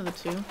wreath, one of the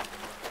two.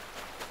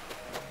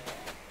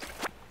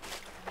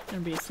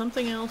 There'll be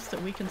something else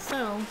that we can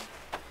sell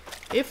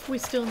if we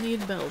still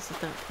need bells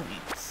at that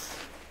point.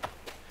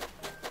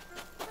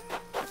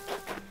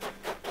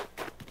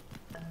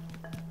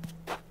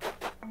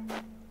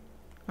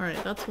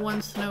 Alright, that's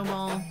one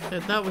snowball.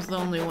 That was the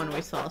only one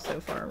we saw so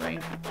far,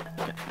 right?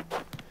 Okay.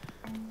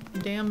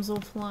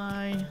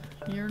 Damselfly,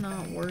 you're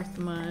not worth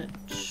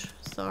much.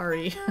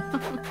 Sorry.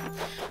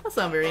 That's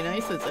not very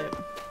nice, is it?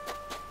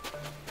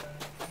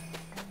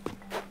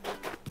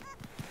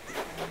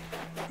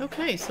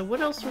 Okay, so what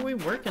else are we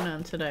working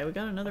on today? We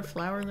got another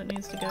flower that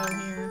needs to go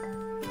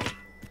here.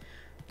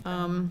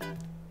 I'm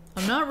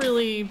not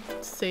really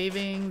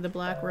saving the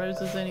black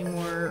roses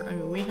anymore. I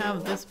mean, we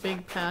have this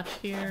big patch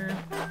here.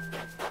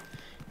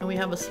 And we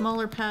have a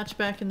smaller patch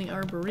back in the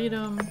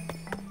arboretum.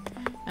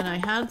 And I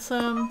had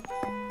some...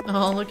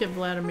 Oh, look at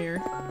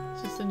Vladimir.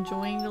 Just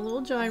enjoying the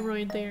little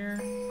gyroid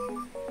there.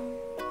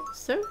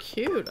 So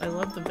cute. I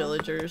love the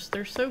villagers.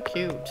 They're so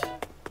cute.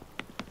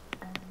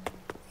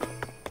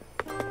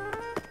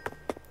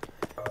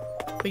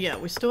 But yeah,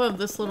 we still have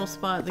this little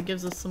spot that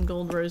gives us some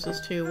gold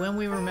roses too, when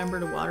we remember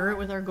to water it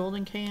with our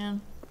golden can.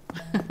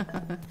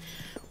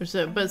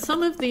 But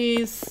some of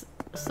these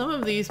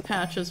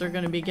patches are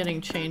going to be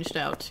getting changed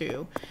out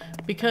too,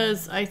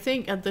 because I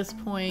think at this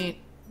point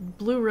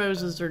blue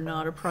roses are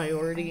not a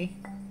priority.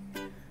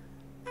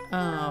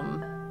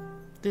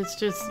 It's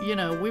just, you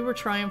know, we were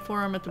trying for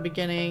them at the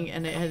beginning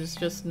and it has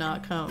just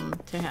not come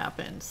to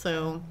happen.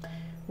 So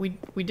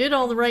we did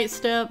all the right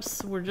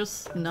steps, we're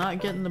just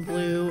not getting the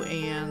blue,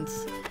 and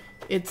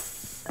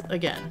it's,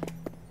 again,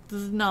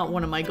 this is not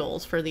one of my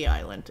goals for the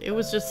island. It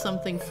was just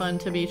something fun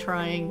to be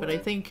trying, but I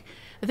think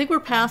we're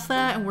past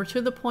that and we're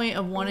to the point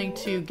of wanting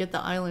to get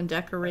the island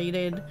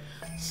decorated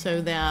so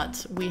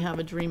that we have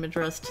a dream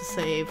address to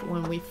save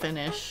when we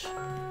finish.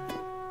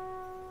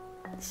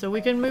 So we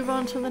can move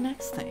on to the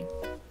next thing.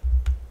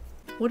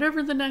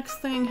 Whatever the next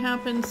thing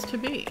happens to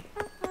be.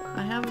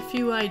 I have a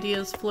few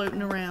ideas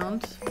floating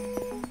around.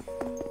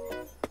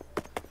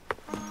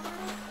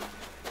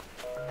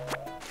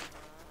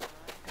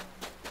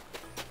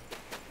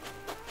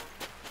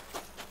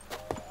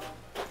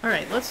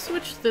 Alright, let's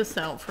switch this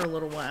out for a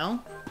little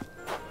while.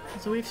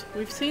 So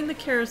we've seen the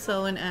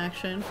carousel in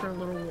action for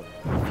a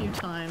few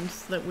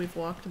times that we've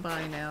walked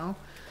by now.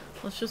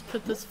 Let's just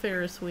put this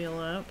Ferris wheel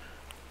up.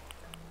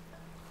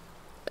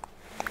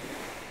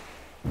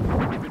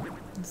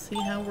 And see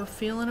how we're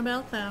feeling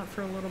about that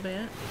for a little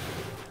bit.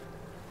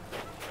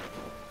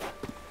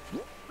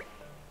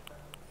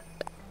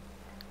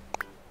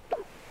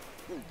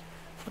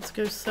 Let's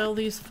go sell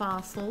these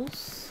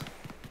fossils.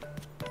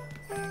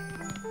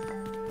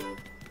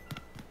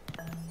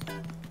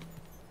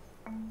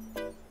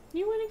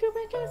 You want to go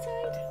back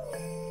outside?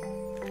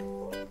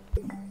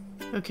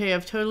 Okay,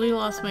 I've totally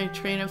lost my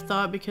train of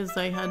thought because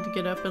I had to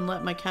get up and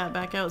let my cat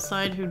back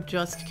outside who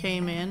just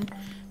came in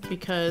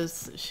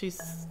because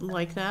she's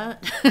like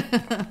that.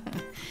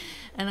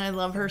 And I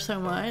love her so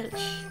much.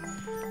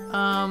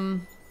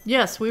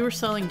 Yes, we were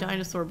selling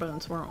dinosaur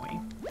bones, weren't we?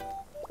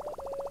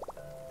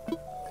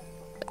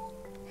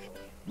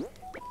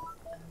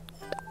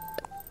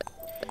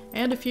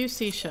 And a few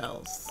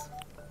seashells.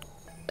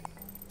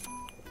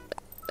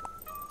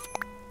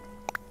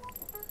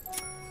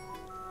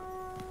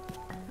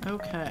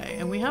 Okay,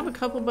 and we have a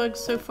couple bugs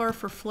so far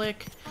for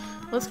Flick.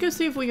 Let's go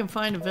see if we can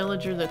find a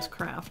villager that's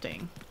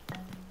crafting.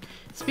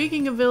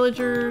 Speaking of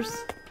villagers,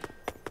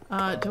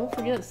 don't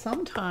forget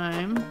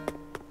sometime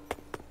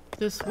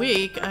this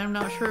week, I'm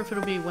not sure if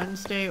it'll be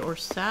Wednesday or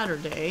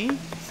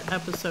Saturday's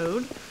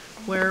episode,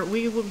 where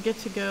we will get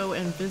to go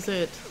and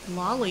visit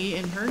Lolly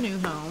in her new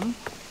home.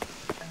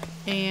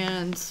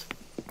 And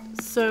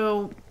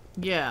so,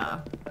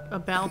 yeah,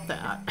 about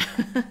that.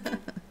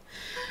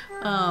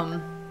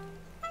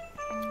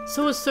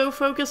 So I was so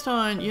focused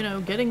on, you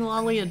know, getting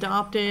Lolly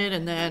adopted,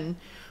 and then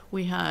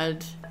we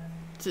had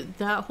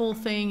that whole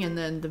thing, and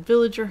then the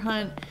villager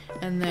hunt,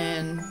 and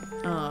then,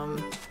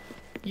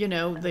 you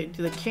know,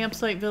 the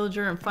campsite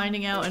villager, and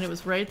finding out, and it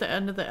was right at the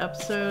end of the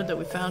episode that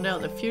we found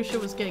out that Fuchsia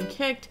was getting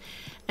kicked.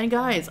 And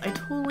guys, I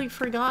totally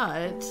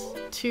forgot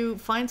to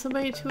find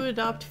somebody to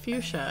adopt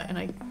Fuchsia, and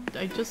I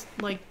just,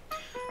 like,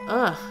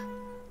 ugh.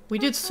 We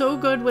did so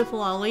good with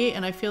Lolly,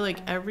 and I feel like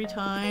every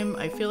time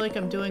I feel like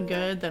I'm doing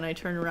good, then I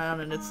turn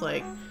around and it's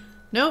like,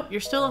 nope, you're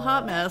still a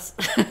hot mess.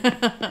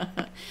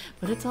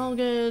 But it's all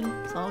good.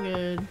 It's all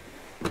good.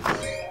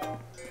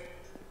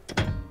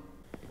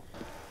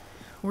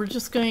 We're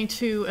just going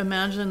to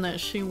imagine that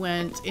she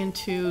went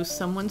into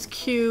someone's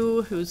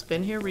queue who's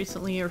been here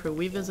recently or who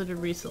we visited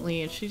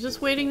recently, and she's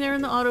just waiting there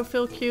in the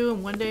autofill queue,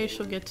 and one day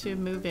she'll get to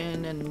move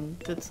in, and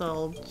that's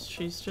all.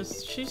 She's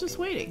just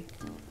waiting.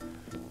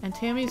 And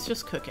Tammy's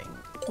just cooking.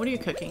 What are you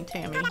cooking,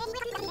 Tammy?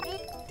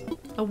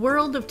 A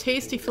world of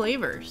tasty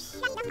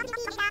flavors.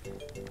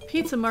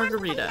 Pizza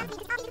margarita.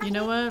 You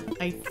know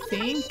what? I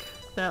think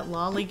that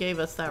Lolly gave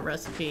us that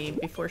recipe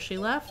before she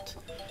left.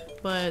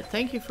 But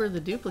thank you for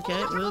the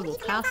duplicate. We'll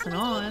pass it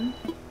on.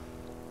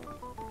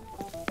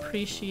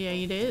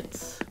 Appreciate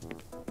it.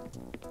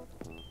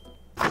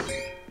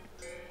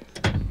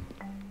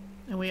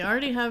 And We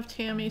already have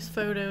Tammy's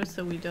photo,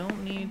 so we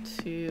don't need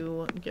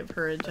to give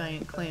her a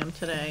giant clam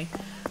today.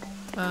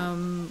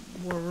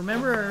 We'll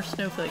remember our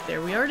snowflake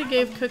there. We already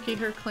gave Cookie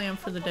her clam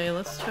for the day.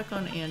 Let's check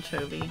on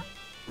Anchovy.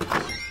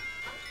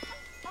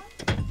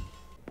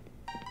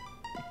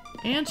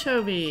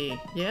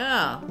 Anchovy!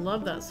 Yeah,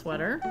 love that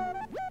sweater.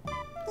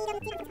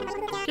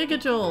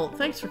 Gigajolt,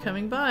 thanks for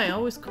coming by.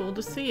 Always cool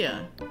to see ya.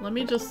 Let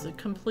me just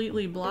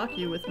completely block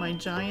you with my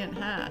giant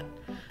hat.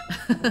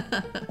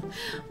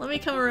 Let me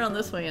come around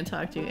this way and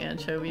talk to you,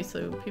 Anchovy,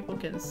 so people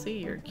can see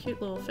your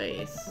cute little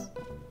face.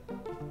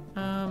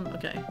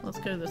 Okay, let's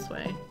go this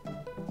way.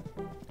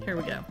 Here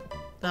we go.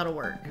 That'll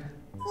work.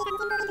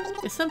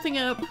 Is something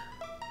up?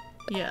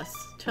 Yes.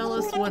 Tell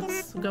us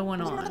what's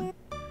going on.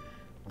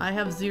 I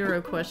have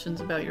 0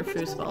 questions about your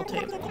foosball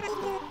table.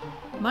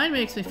 Mine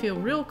makes me feel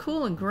real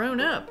cool and grown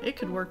up. It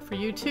could work for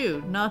you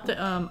too. Not that,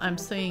 I'm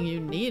saying you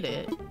need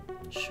it.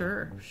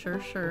 Sure, sure,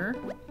 sure.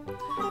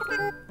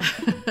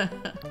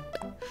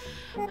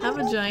 Have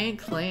a giant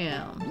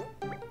clam.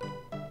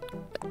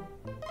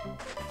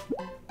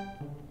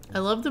 I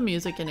love the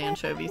music in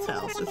Anchovy's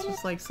house. It's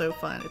just like so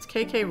fun. It's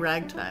KK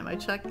Ragtime. I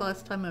checked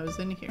last time I was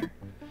in here.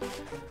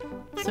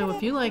 So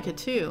if you like it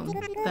too,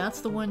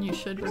 that's the one you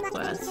should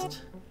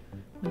request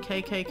when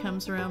KK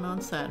comes around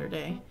on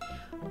Saturday.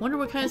 Wonder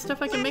what kind of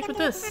stuff I can make with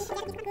this.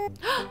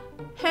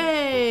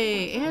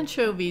 Hey,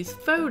 Anchovy's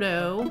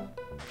photo.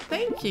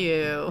 Thank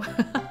you.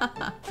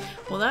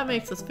 Well, that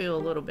makes us feel a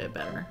little bit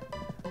better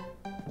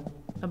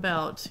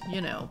about,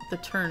 you know, the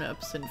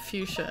turnips and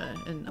fuchsia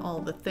and all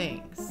the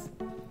things.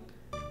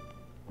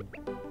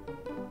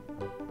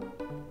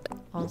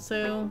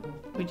 Also,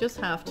 we just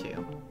have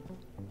to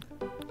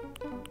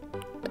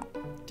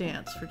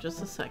dance for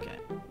just a second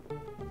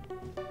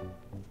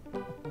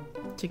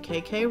to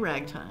KK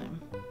Ragtime.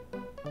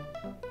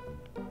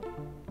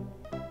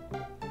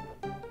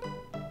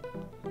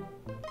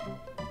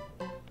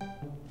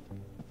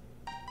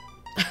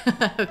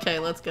 Okay,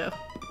 let's go.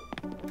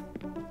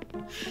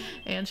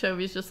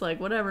 Anchovy's just like,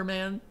 whatever,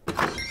 man.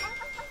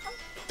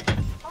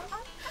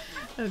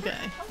 Okay.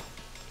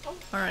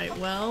 Alright,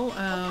 well,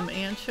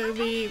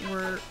 Anchovy,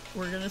 we're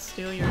gonna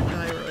steal your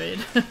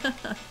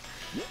gyroid.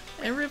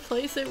 And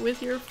replace it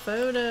with your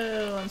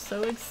photo. I'm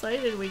so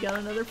excited we got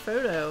another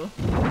photo.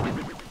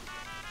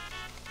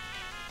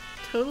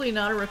 Totally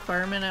not a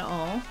requirement at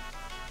all,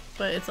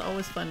 but it's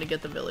always fun to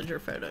get the villager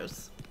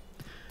photos.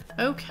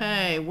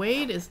 Okay,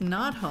 Wade is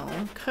not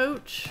home.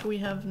 Coach, we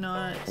have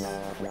not...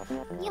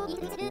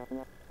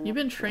 You've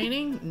been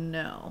training?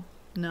 No,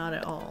 not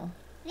at all.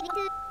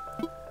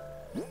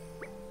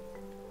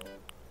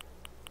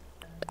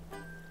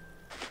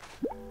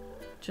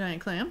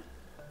 Giant clam.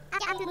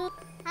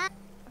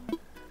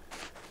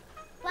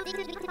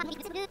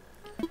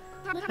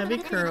 Heavy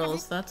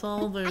curls, that's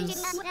all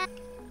those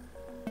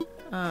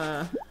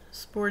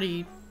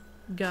sporty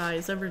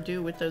guys ever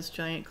do with those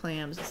giant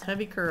clams, is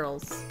heavy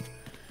curls.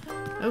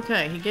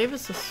 Okay, he gave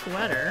us a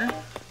sweater,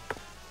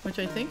 which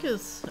I think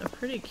is a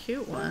pretty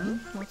cute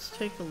one. Let's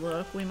take a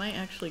look. We might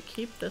actually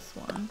keep this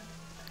one.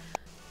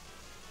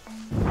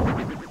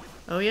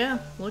 Oh yeah,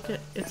 look at,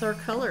 it's our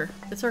color.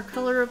 It's our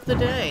color of the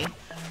day.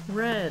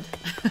 Red.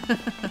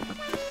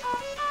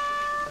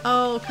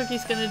 Oh,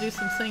 Cookie's gonna do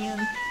some singing.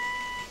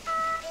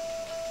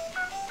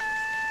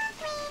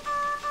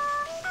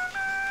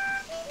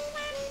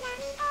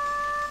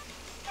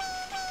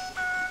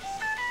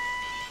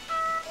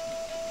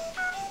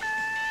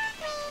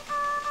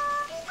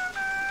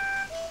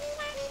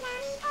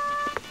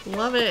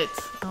 Love it!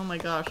 Oh my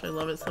gosh, I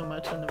love it so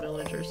much when the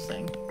villagers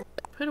sing.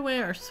 Put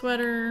away our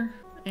sweater,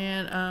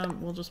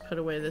 and we'll just put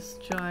away this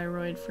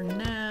gyroid for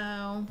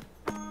now.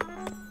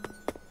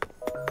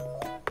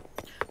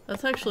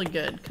 That's actually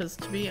good, because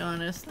to be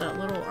honest, that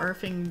little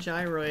arfing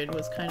gyroid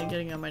was kind of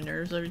getting on my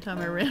nerves every time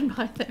I ran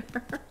by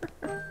there.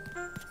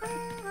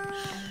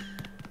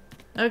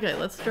 Okay,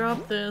 let's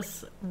drop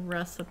this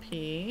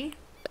recipe.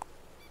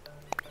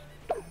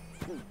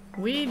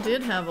 We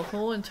did have a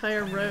whole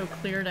entire row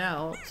cleared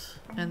out,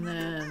 and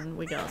then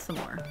we got some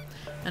more.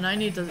 And I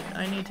need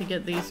to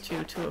get these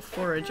two to a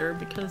forager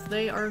because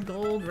they are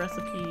gold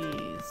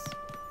recipes.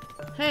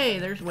 Hey,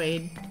 there's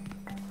Wade.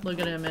 Look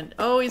at him, and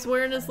oh, he's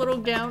wearing his little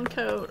gown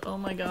coat. Oh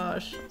my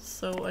gosh,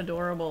 so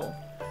adorable.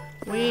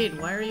 Wade,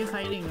 why are you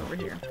hiding over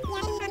here?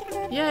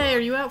 Yay,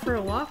 are you out for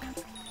a walk?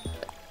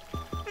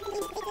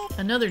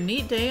 Another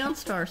neat day on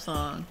Star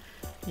Song.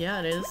 Yeah,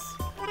 it is.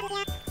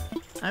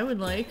 I would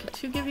like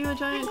to give you a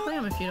giant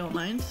clam if you don't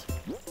mind.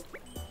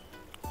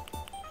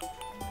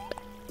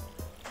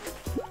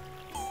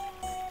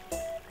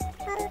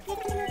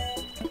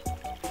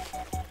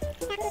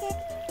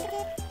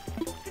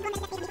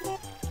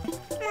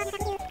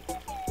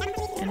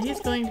 And he's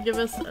going to give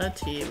us a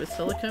tea with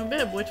silicone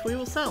bib, which we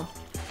will sell.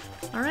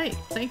 Alright,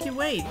 thank you,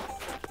 Wade.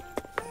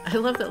 I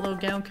love that little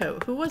gown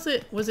coat. Who was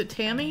it? Was it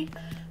Tammy?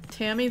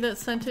 Tammy that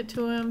sent it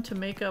to him to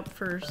make up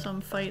for some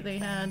fight they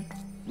had?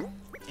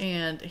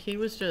 And he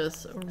was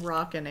just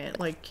rocking it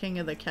like king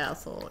of the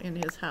castle in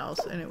his house,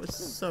 and it was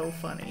so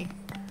funny.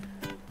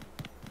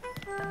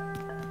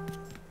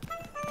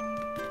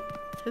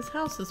 His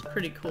house is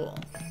pretty cool.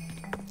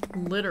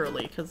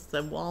 Literally, because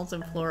the walls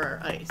and floor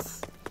are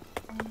ice.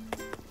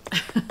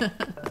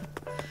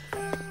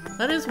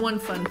 That is one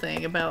fun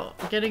thing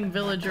about getting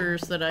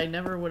villagers that I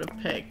never would have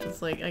picked.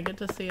 It's like I get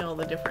to see all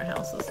the different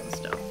houses and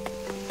stuff.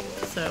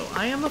 So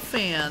I am a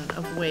fan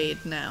of Wade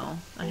now,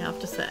 I have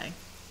to say.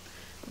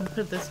 I'll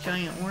put this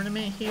giant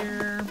ornament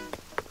here.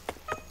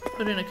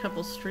 Put in a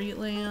couple street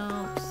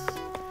lamps.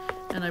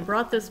 And I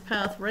brought this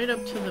path right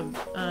up to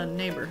the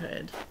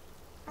neighborhood.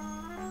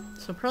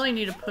 So probably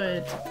need to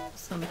put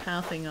some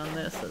pathing on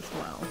this as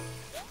well.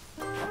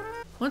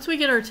 Once we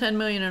get our 10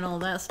 million and all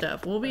that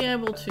stuff, we'll be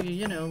able to,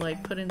 you know,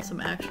 like put in some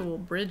actual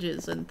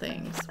bridges and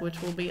things, which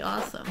will be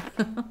awesome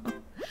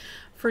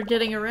for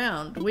getting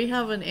around. We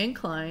have an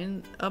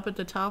incline up at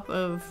the top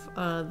of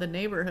the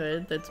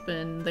neighborhood that's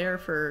been there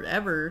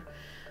forever.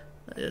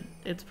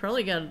 It's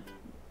probably got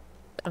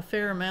a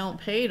fair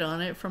amount paid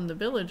on it from the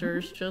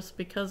villagers just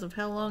because of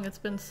how long it's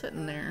been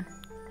sitting there.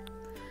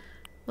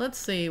 Let's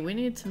see, we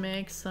need to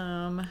make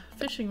some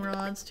fishing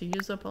rods to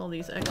use up all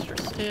these extra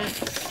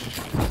sticks.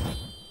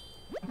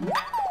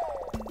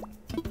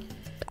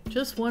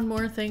 Just one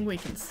more thing we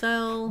can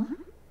sell.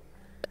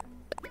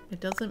 It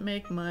doesn't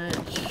make much.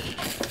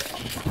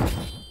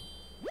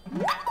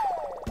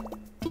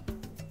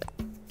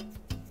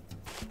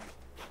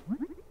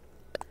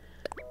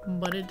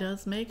 But it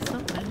does make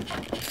something.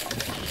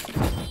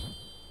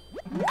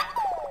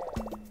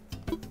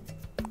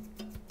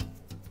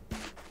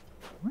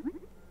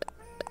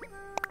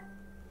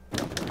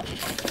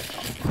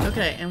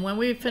 Okay, and when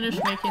we finish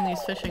making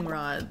these fishing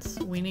rods,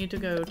 we need to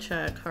go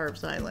check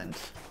Harv's Island.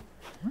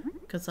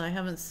 Because I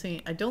haven't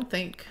seen, I don't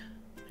think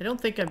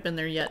I've been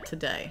there yet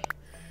today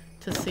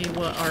to see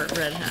what art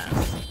Red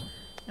has.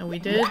 And we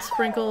did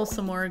sprinkle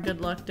some more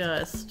good luck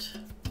dust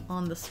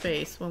on the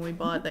space when we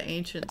bought the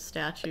ancient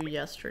statue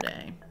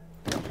yesterday.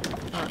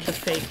 The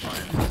fake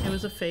one. It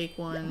was a fake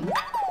one.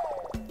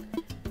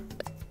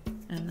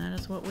 And that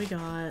is what we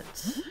got.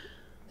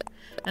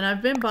 And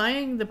I've been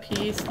buying the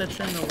piece that's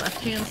in the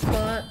left-hand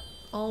spot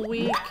all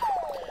week.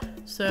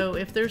 So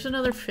if there's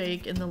another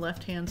fake in the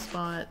left-hand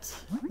spot,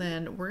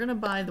 then we're gonna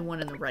buy the one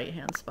in the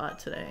right-hand spot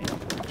today.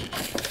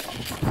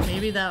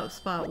 Maybe that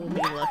spot will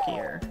be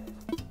luckier.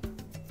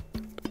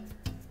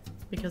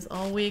 Because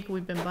all week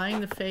we've been buying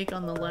the fake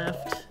on the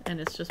left, and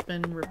it's just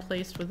been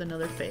replaced with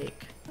another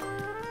fake.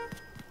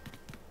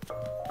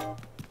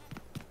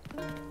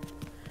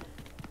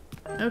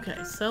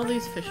 Okay, sell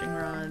these fishing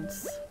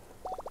rods.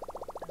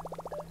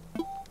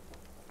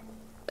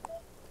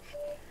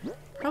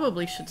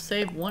 Probably should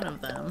save one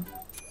of them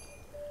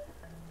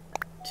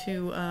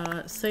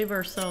to save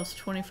ourselves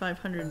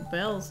 2,500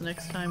 bells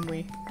next time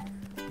we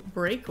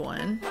break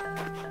one.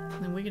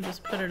 And then we can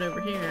just put it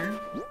over here.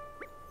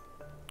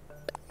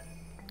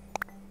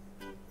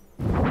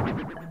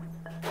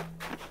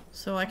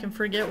 So I can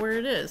forget where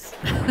it is.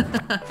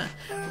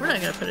 We're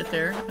not gonna put it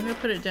there. I'm gonna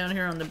put it down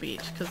here on the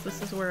beach because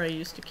this is where I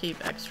used to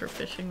keep extra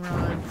fishing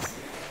rods.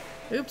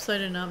 Oops, I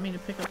did not mean to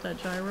pick up that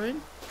gyroid.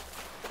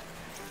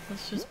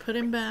 Let's just put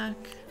him back.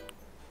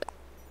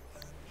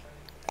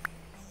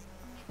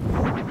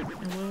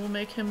 And we will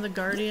make him the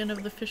guardian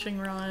of the fishing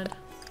rod.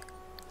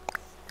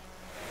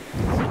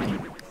 So he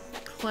can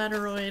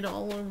clatteroid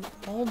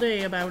all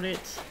day about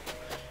it.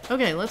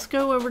 Okay, let's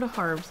go over to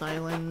Harv's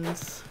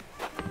Islands.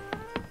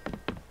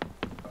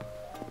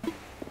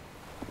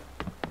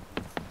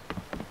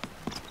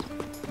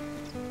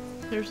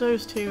 There's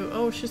those two.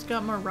 Oh, she's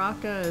got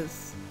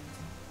maracas.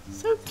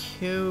 So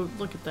cute.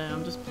 Look at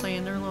them, just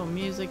playing their little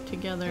music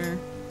together.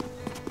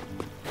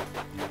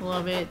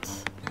 Love it.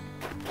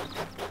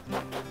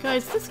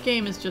 Guys, this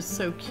game is just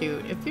so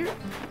cute. If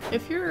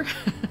you're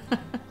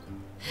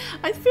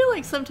I feel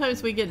like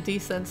sometimes we get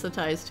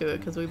desensitized to it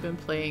because we've been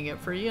playing it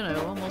for, you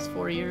know, almost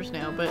 4 years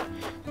now, but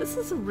this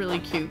is a really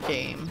cute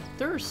game.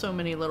 There are so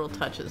many little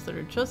touches that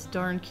are just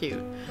darn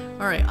cute.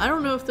 Alright, I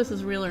don't know if this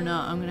is real or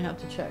not. I'm gonna have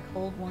to check.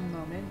 Hold one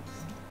moment.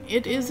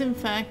 It is in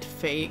fact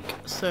fake,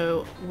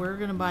 so we're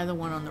gonna buy the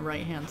one on the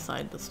right hand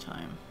side this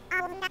time.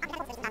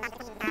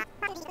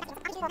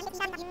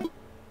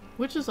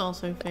 Which is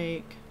also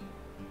fake.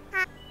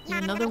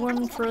 Another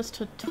one for us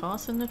to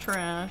toss in the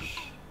trash.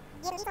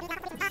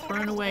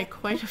 Thrown away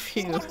quite a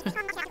few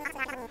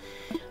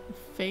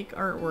fake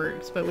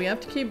artworks, but we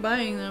have to keep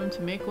buying them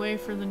to make way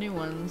for the new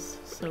ones.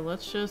 So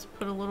let's just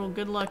put a little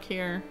good luck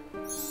here.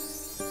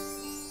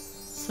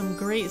 Some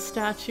great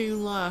statue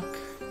luck.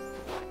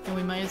 And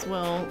we might as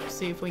well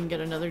see if we can get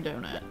another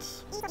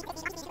donut.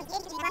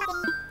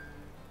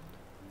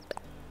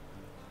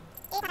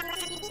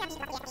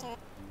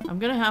 I'm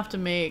gonna have to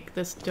make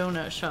this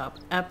donut shop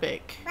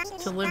epic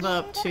to live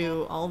up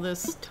to all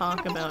this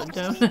talk about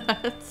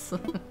donuts.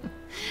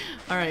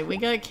 Alright, we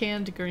got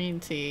canned green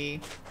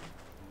tea.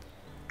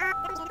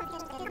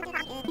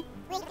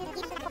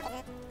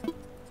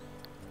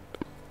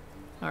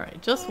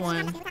 Alright, just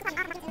one.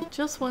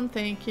 Just one,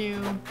 thank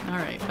you.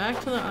 Alright, back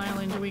to the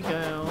island we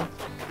go.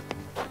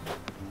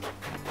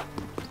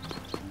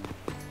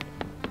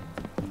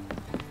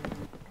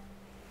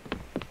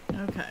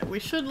 Okay, we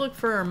should look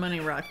for our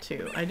money rock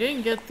too. I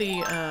didn't get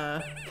the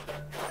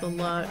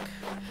luck.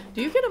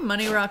 Do you get a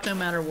money rock no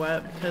matter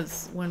what?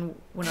 Because when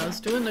I was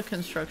doing the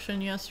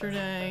construction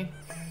yesterday,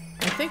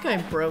 I think I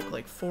broke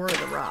like 4 of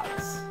the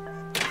rocks.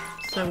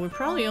 So we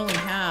probably only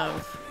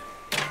have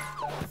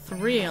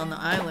 3 on the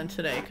island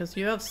today, because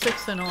you have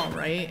 6 in all,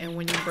 right? And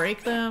when you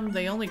break them,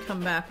 they only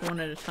come back 1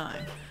 at a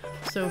time.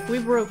 So if we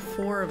broke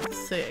 4 of the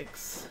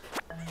 6,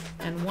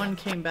 and 1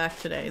 came back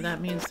today,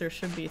 that means there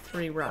should be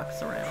 3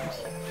 rocks around.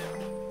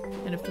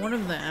 And if one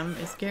of them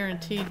is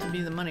guaranteed to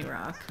be the money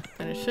rock,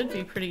 then it should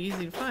be pretty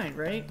easy to find,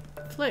 right?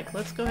 Flick,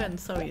 let's go ahead and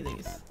sell you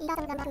these.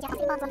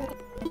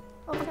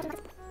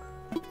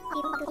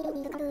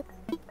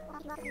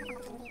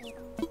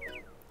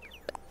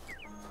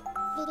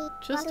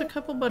 Just a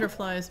couple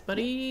butterflies,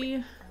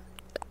 buddy.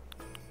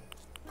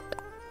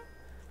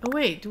 Oh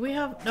wait, do we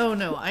have... Oh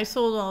no, I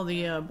sold all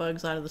the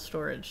bugs out of the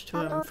storage to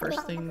him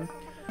first thing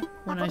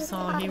when I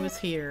saw he was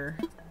here.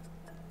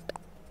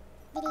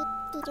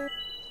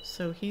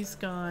 So he's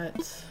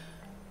got...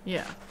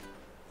 Yeah.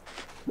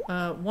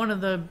 One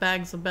of the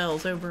bags of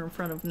bells over in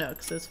front of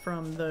Nook's is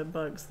from the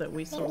bugs that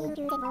we sold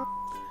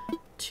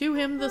to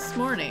him this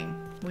morning.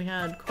 We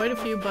had quite a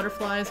few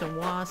butterflies and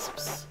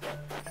wasps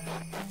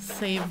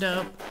saved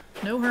up.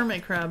 No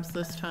hermit crabs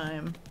this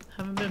time.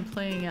 Haven't been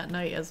playing at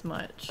night as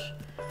much.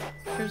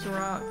 Here's a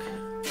rock.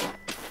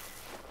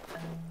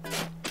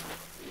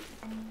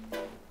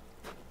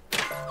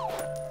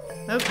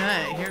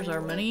 Okay, here's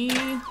our money.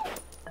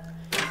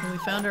 And we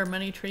found our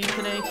money tree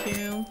today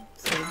too.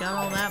 So we got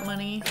all that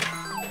money.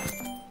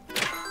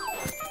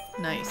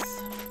 Nice.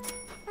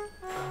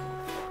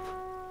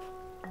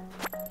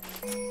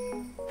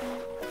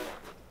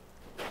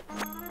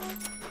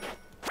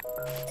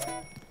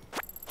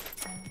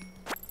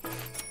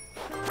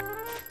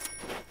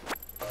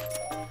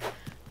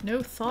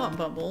 No thought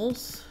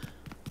bubbles.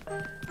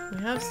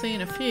 We have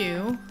seen a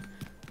few,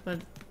 but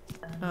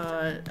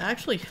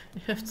actually,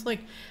 it's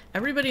like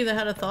everybody that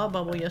had a thought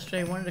bubble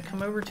yesterday wanted to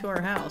come over to our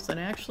house, and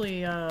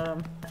actually,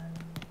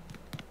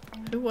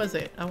 who was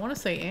it? I want to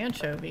say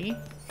Anchovy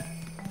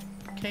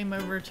came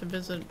over to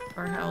visit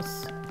our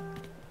house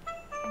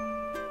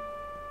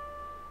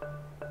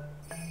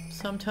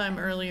sometime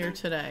earlier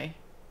today.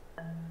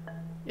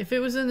 If it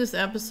was in this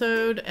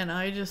episode and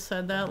I just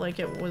said that like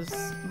it was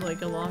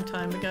like a long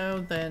time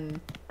ago, then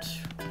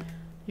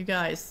you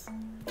guys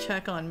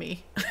check on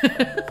me.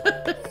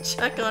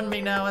 Check on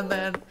me now and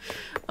then.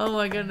 Oh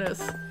my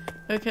goodness.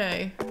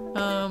 Okay.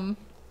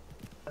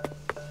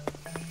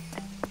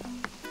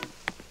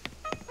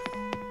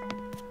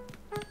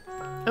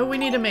 Oh, we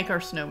need to make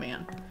our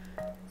snowman.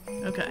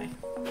 Okay.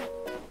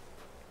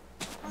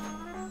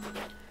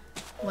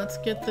 Let's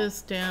get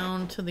this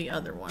down to the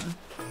other one.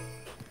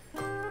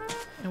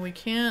 And we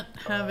can't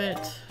have it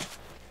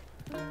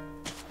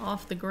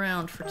off the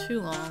ground for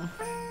too long,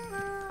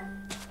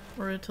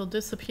 or it'll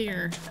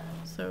disappear.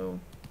 So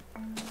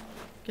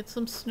get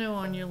some snow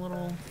on you,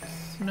 little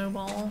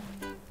snowball.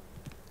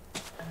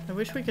 I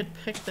wish we could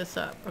pick this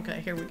up. Okay,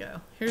 here we go.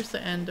 Here's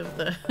the end of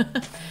the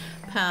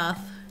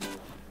path.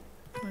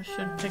 I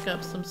should pick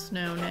up some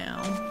snow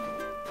now.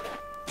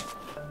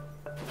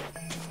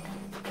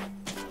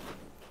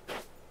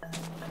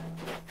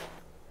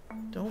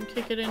 Don't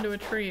kick it into a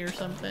tree or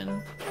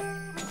something.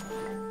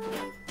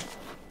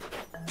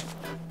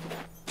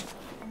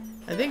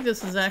 I think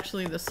this is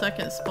actually the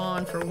second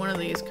spawn for one of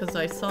these, because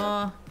I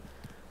saw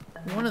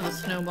one of the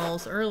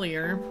snowballs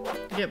earlier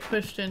get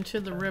pushed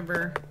into the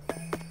river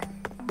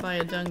by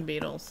a dung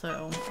beetle,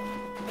 so...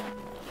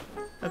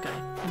 Okay,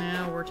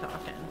 now we're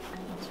talking.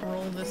 Let's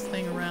roll this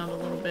thing around a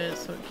little bit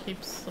so it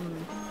keeps some...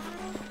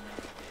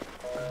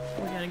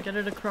 We gotta get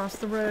it across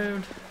the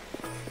road.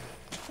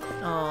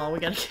 Oh, we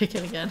gotta kick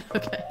it again.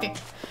 Okay.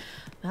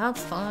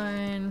 That's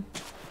fine.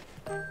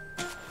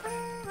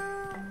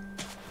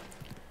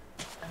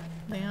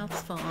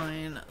 That's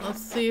fine.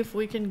 Let's see if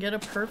we can get a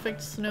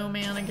perfect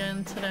snowman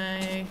again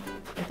today.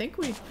 I think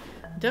we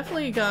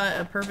definitely got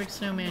a perfect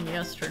snowman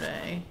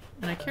yesterday.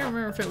 And I can't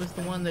remember if it was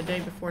the one the day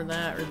before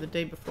that or the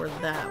day before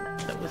that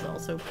that was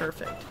also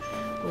perfect.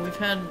 But we've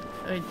had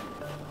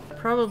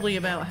probably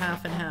about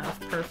half and half,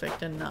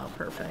 perfect and not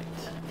perfect.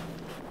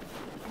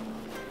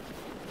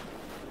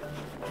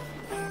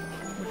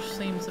 Which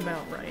seems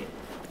about right.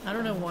 I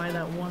don't know why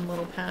that one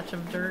little patch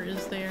of dirt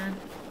is there.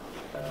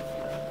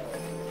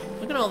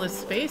 Look at all this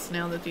space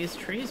now that these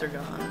trees are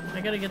gone. I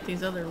gotta get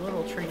these other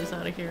little trees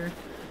out of here.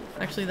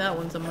 Actually, that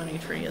one's a money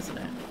tree, isn't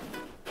it?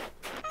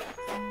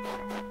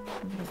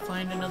 I'm gonna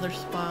find another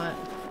spot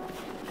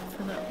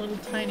for that little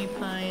tiny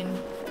pine.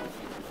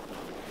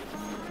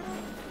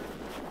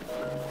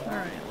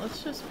 Alright,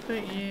 let's just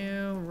put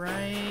you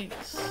right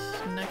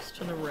next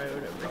to the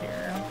road over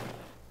here.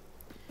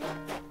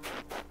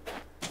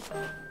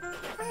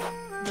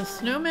 The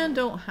snowmen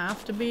don't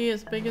have to be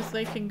as big as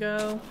they can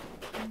go.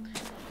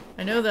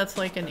 I know that's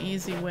like an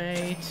easy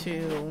way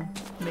to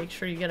make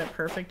sure you get it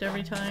perfect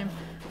every time,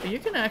 but you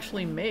can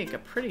actually make a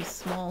pretty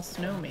small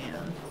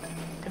snowman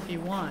if you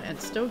want and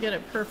still get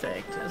it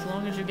perfect as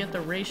long as you get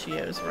the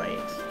ratios right.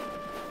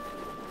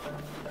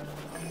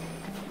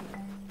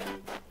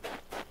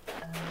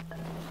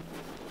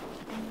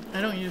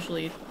 I don't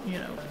usually, you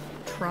know,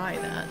 try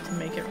that to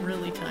make it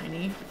really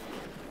tiny.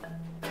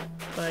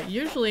 But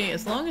usually,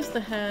 as long as the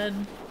head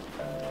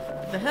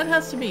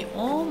has to be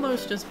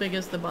almost as big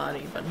as the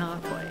body, but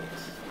not quite.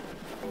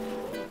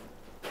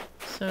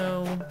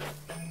 So,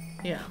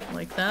 yeah,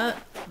 like that.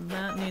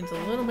 That needs a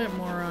little bit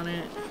more on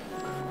it.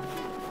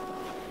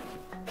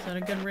 Is that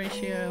a good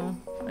ratio?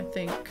 I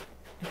think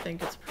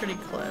it's pretty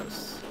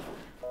close.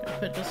 Gonna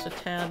put just a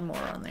tad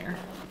more on there.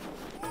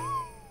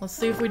 Let's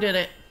see if we did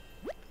it.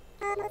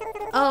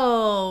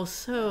 Oh,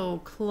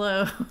 so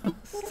close.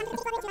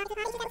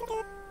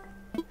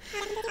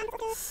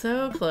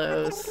 So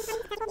close.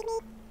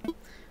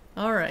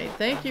 Alright,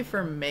 thank you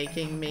for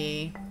making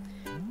me.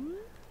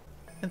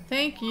 And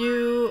thank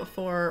you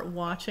for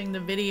watching the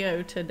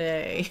video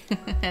today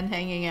and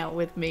hanging out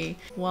with me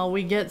while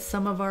we get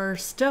some of our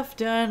stuff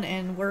done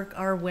and work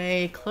our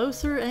way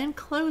closer and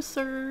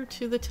closer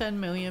to the 10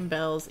 million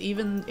bells,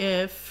 even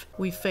if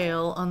we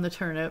fail on the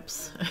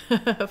turnips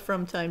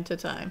from time to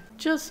time.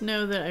 Just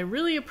know that I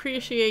really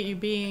appreciate you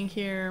being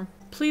here.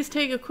 Please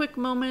take a quick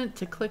moment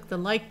to click the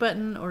like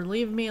button or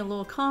leave me a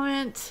little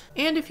comment.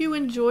 And if you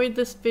enjoyed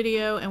this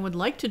video and would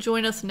like to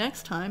join us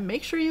next time,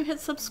 make sure you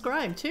hit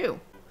subscribe too.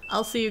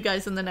 I'll see you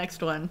guys in the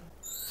next one.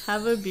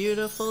 Have a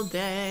beautiful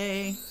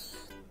day.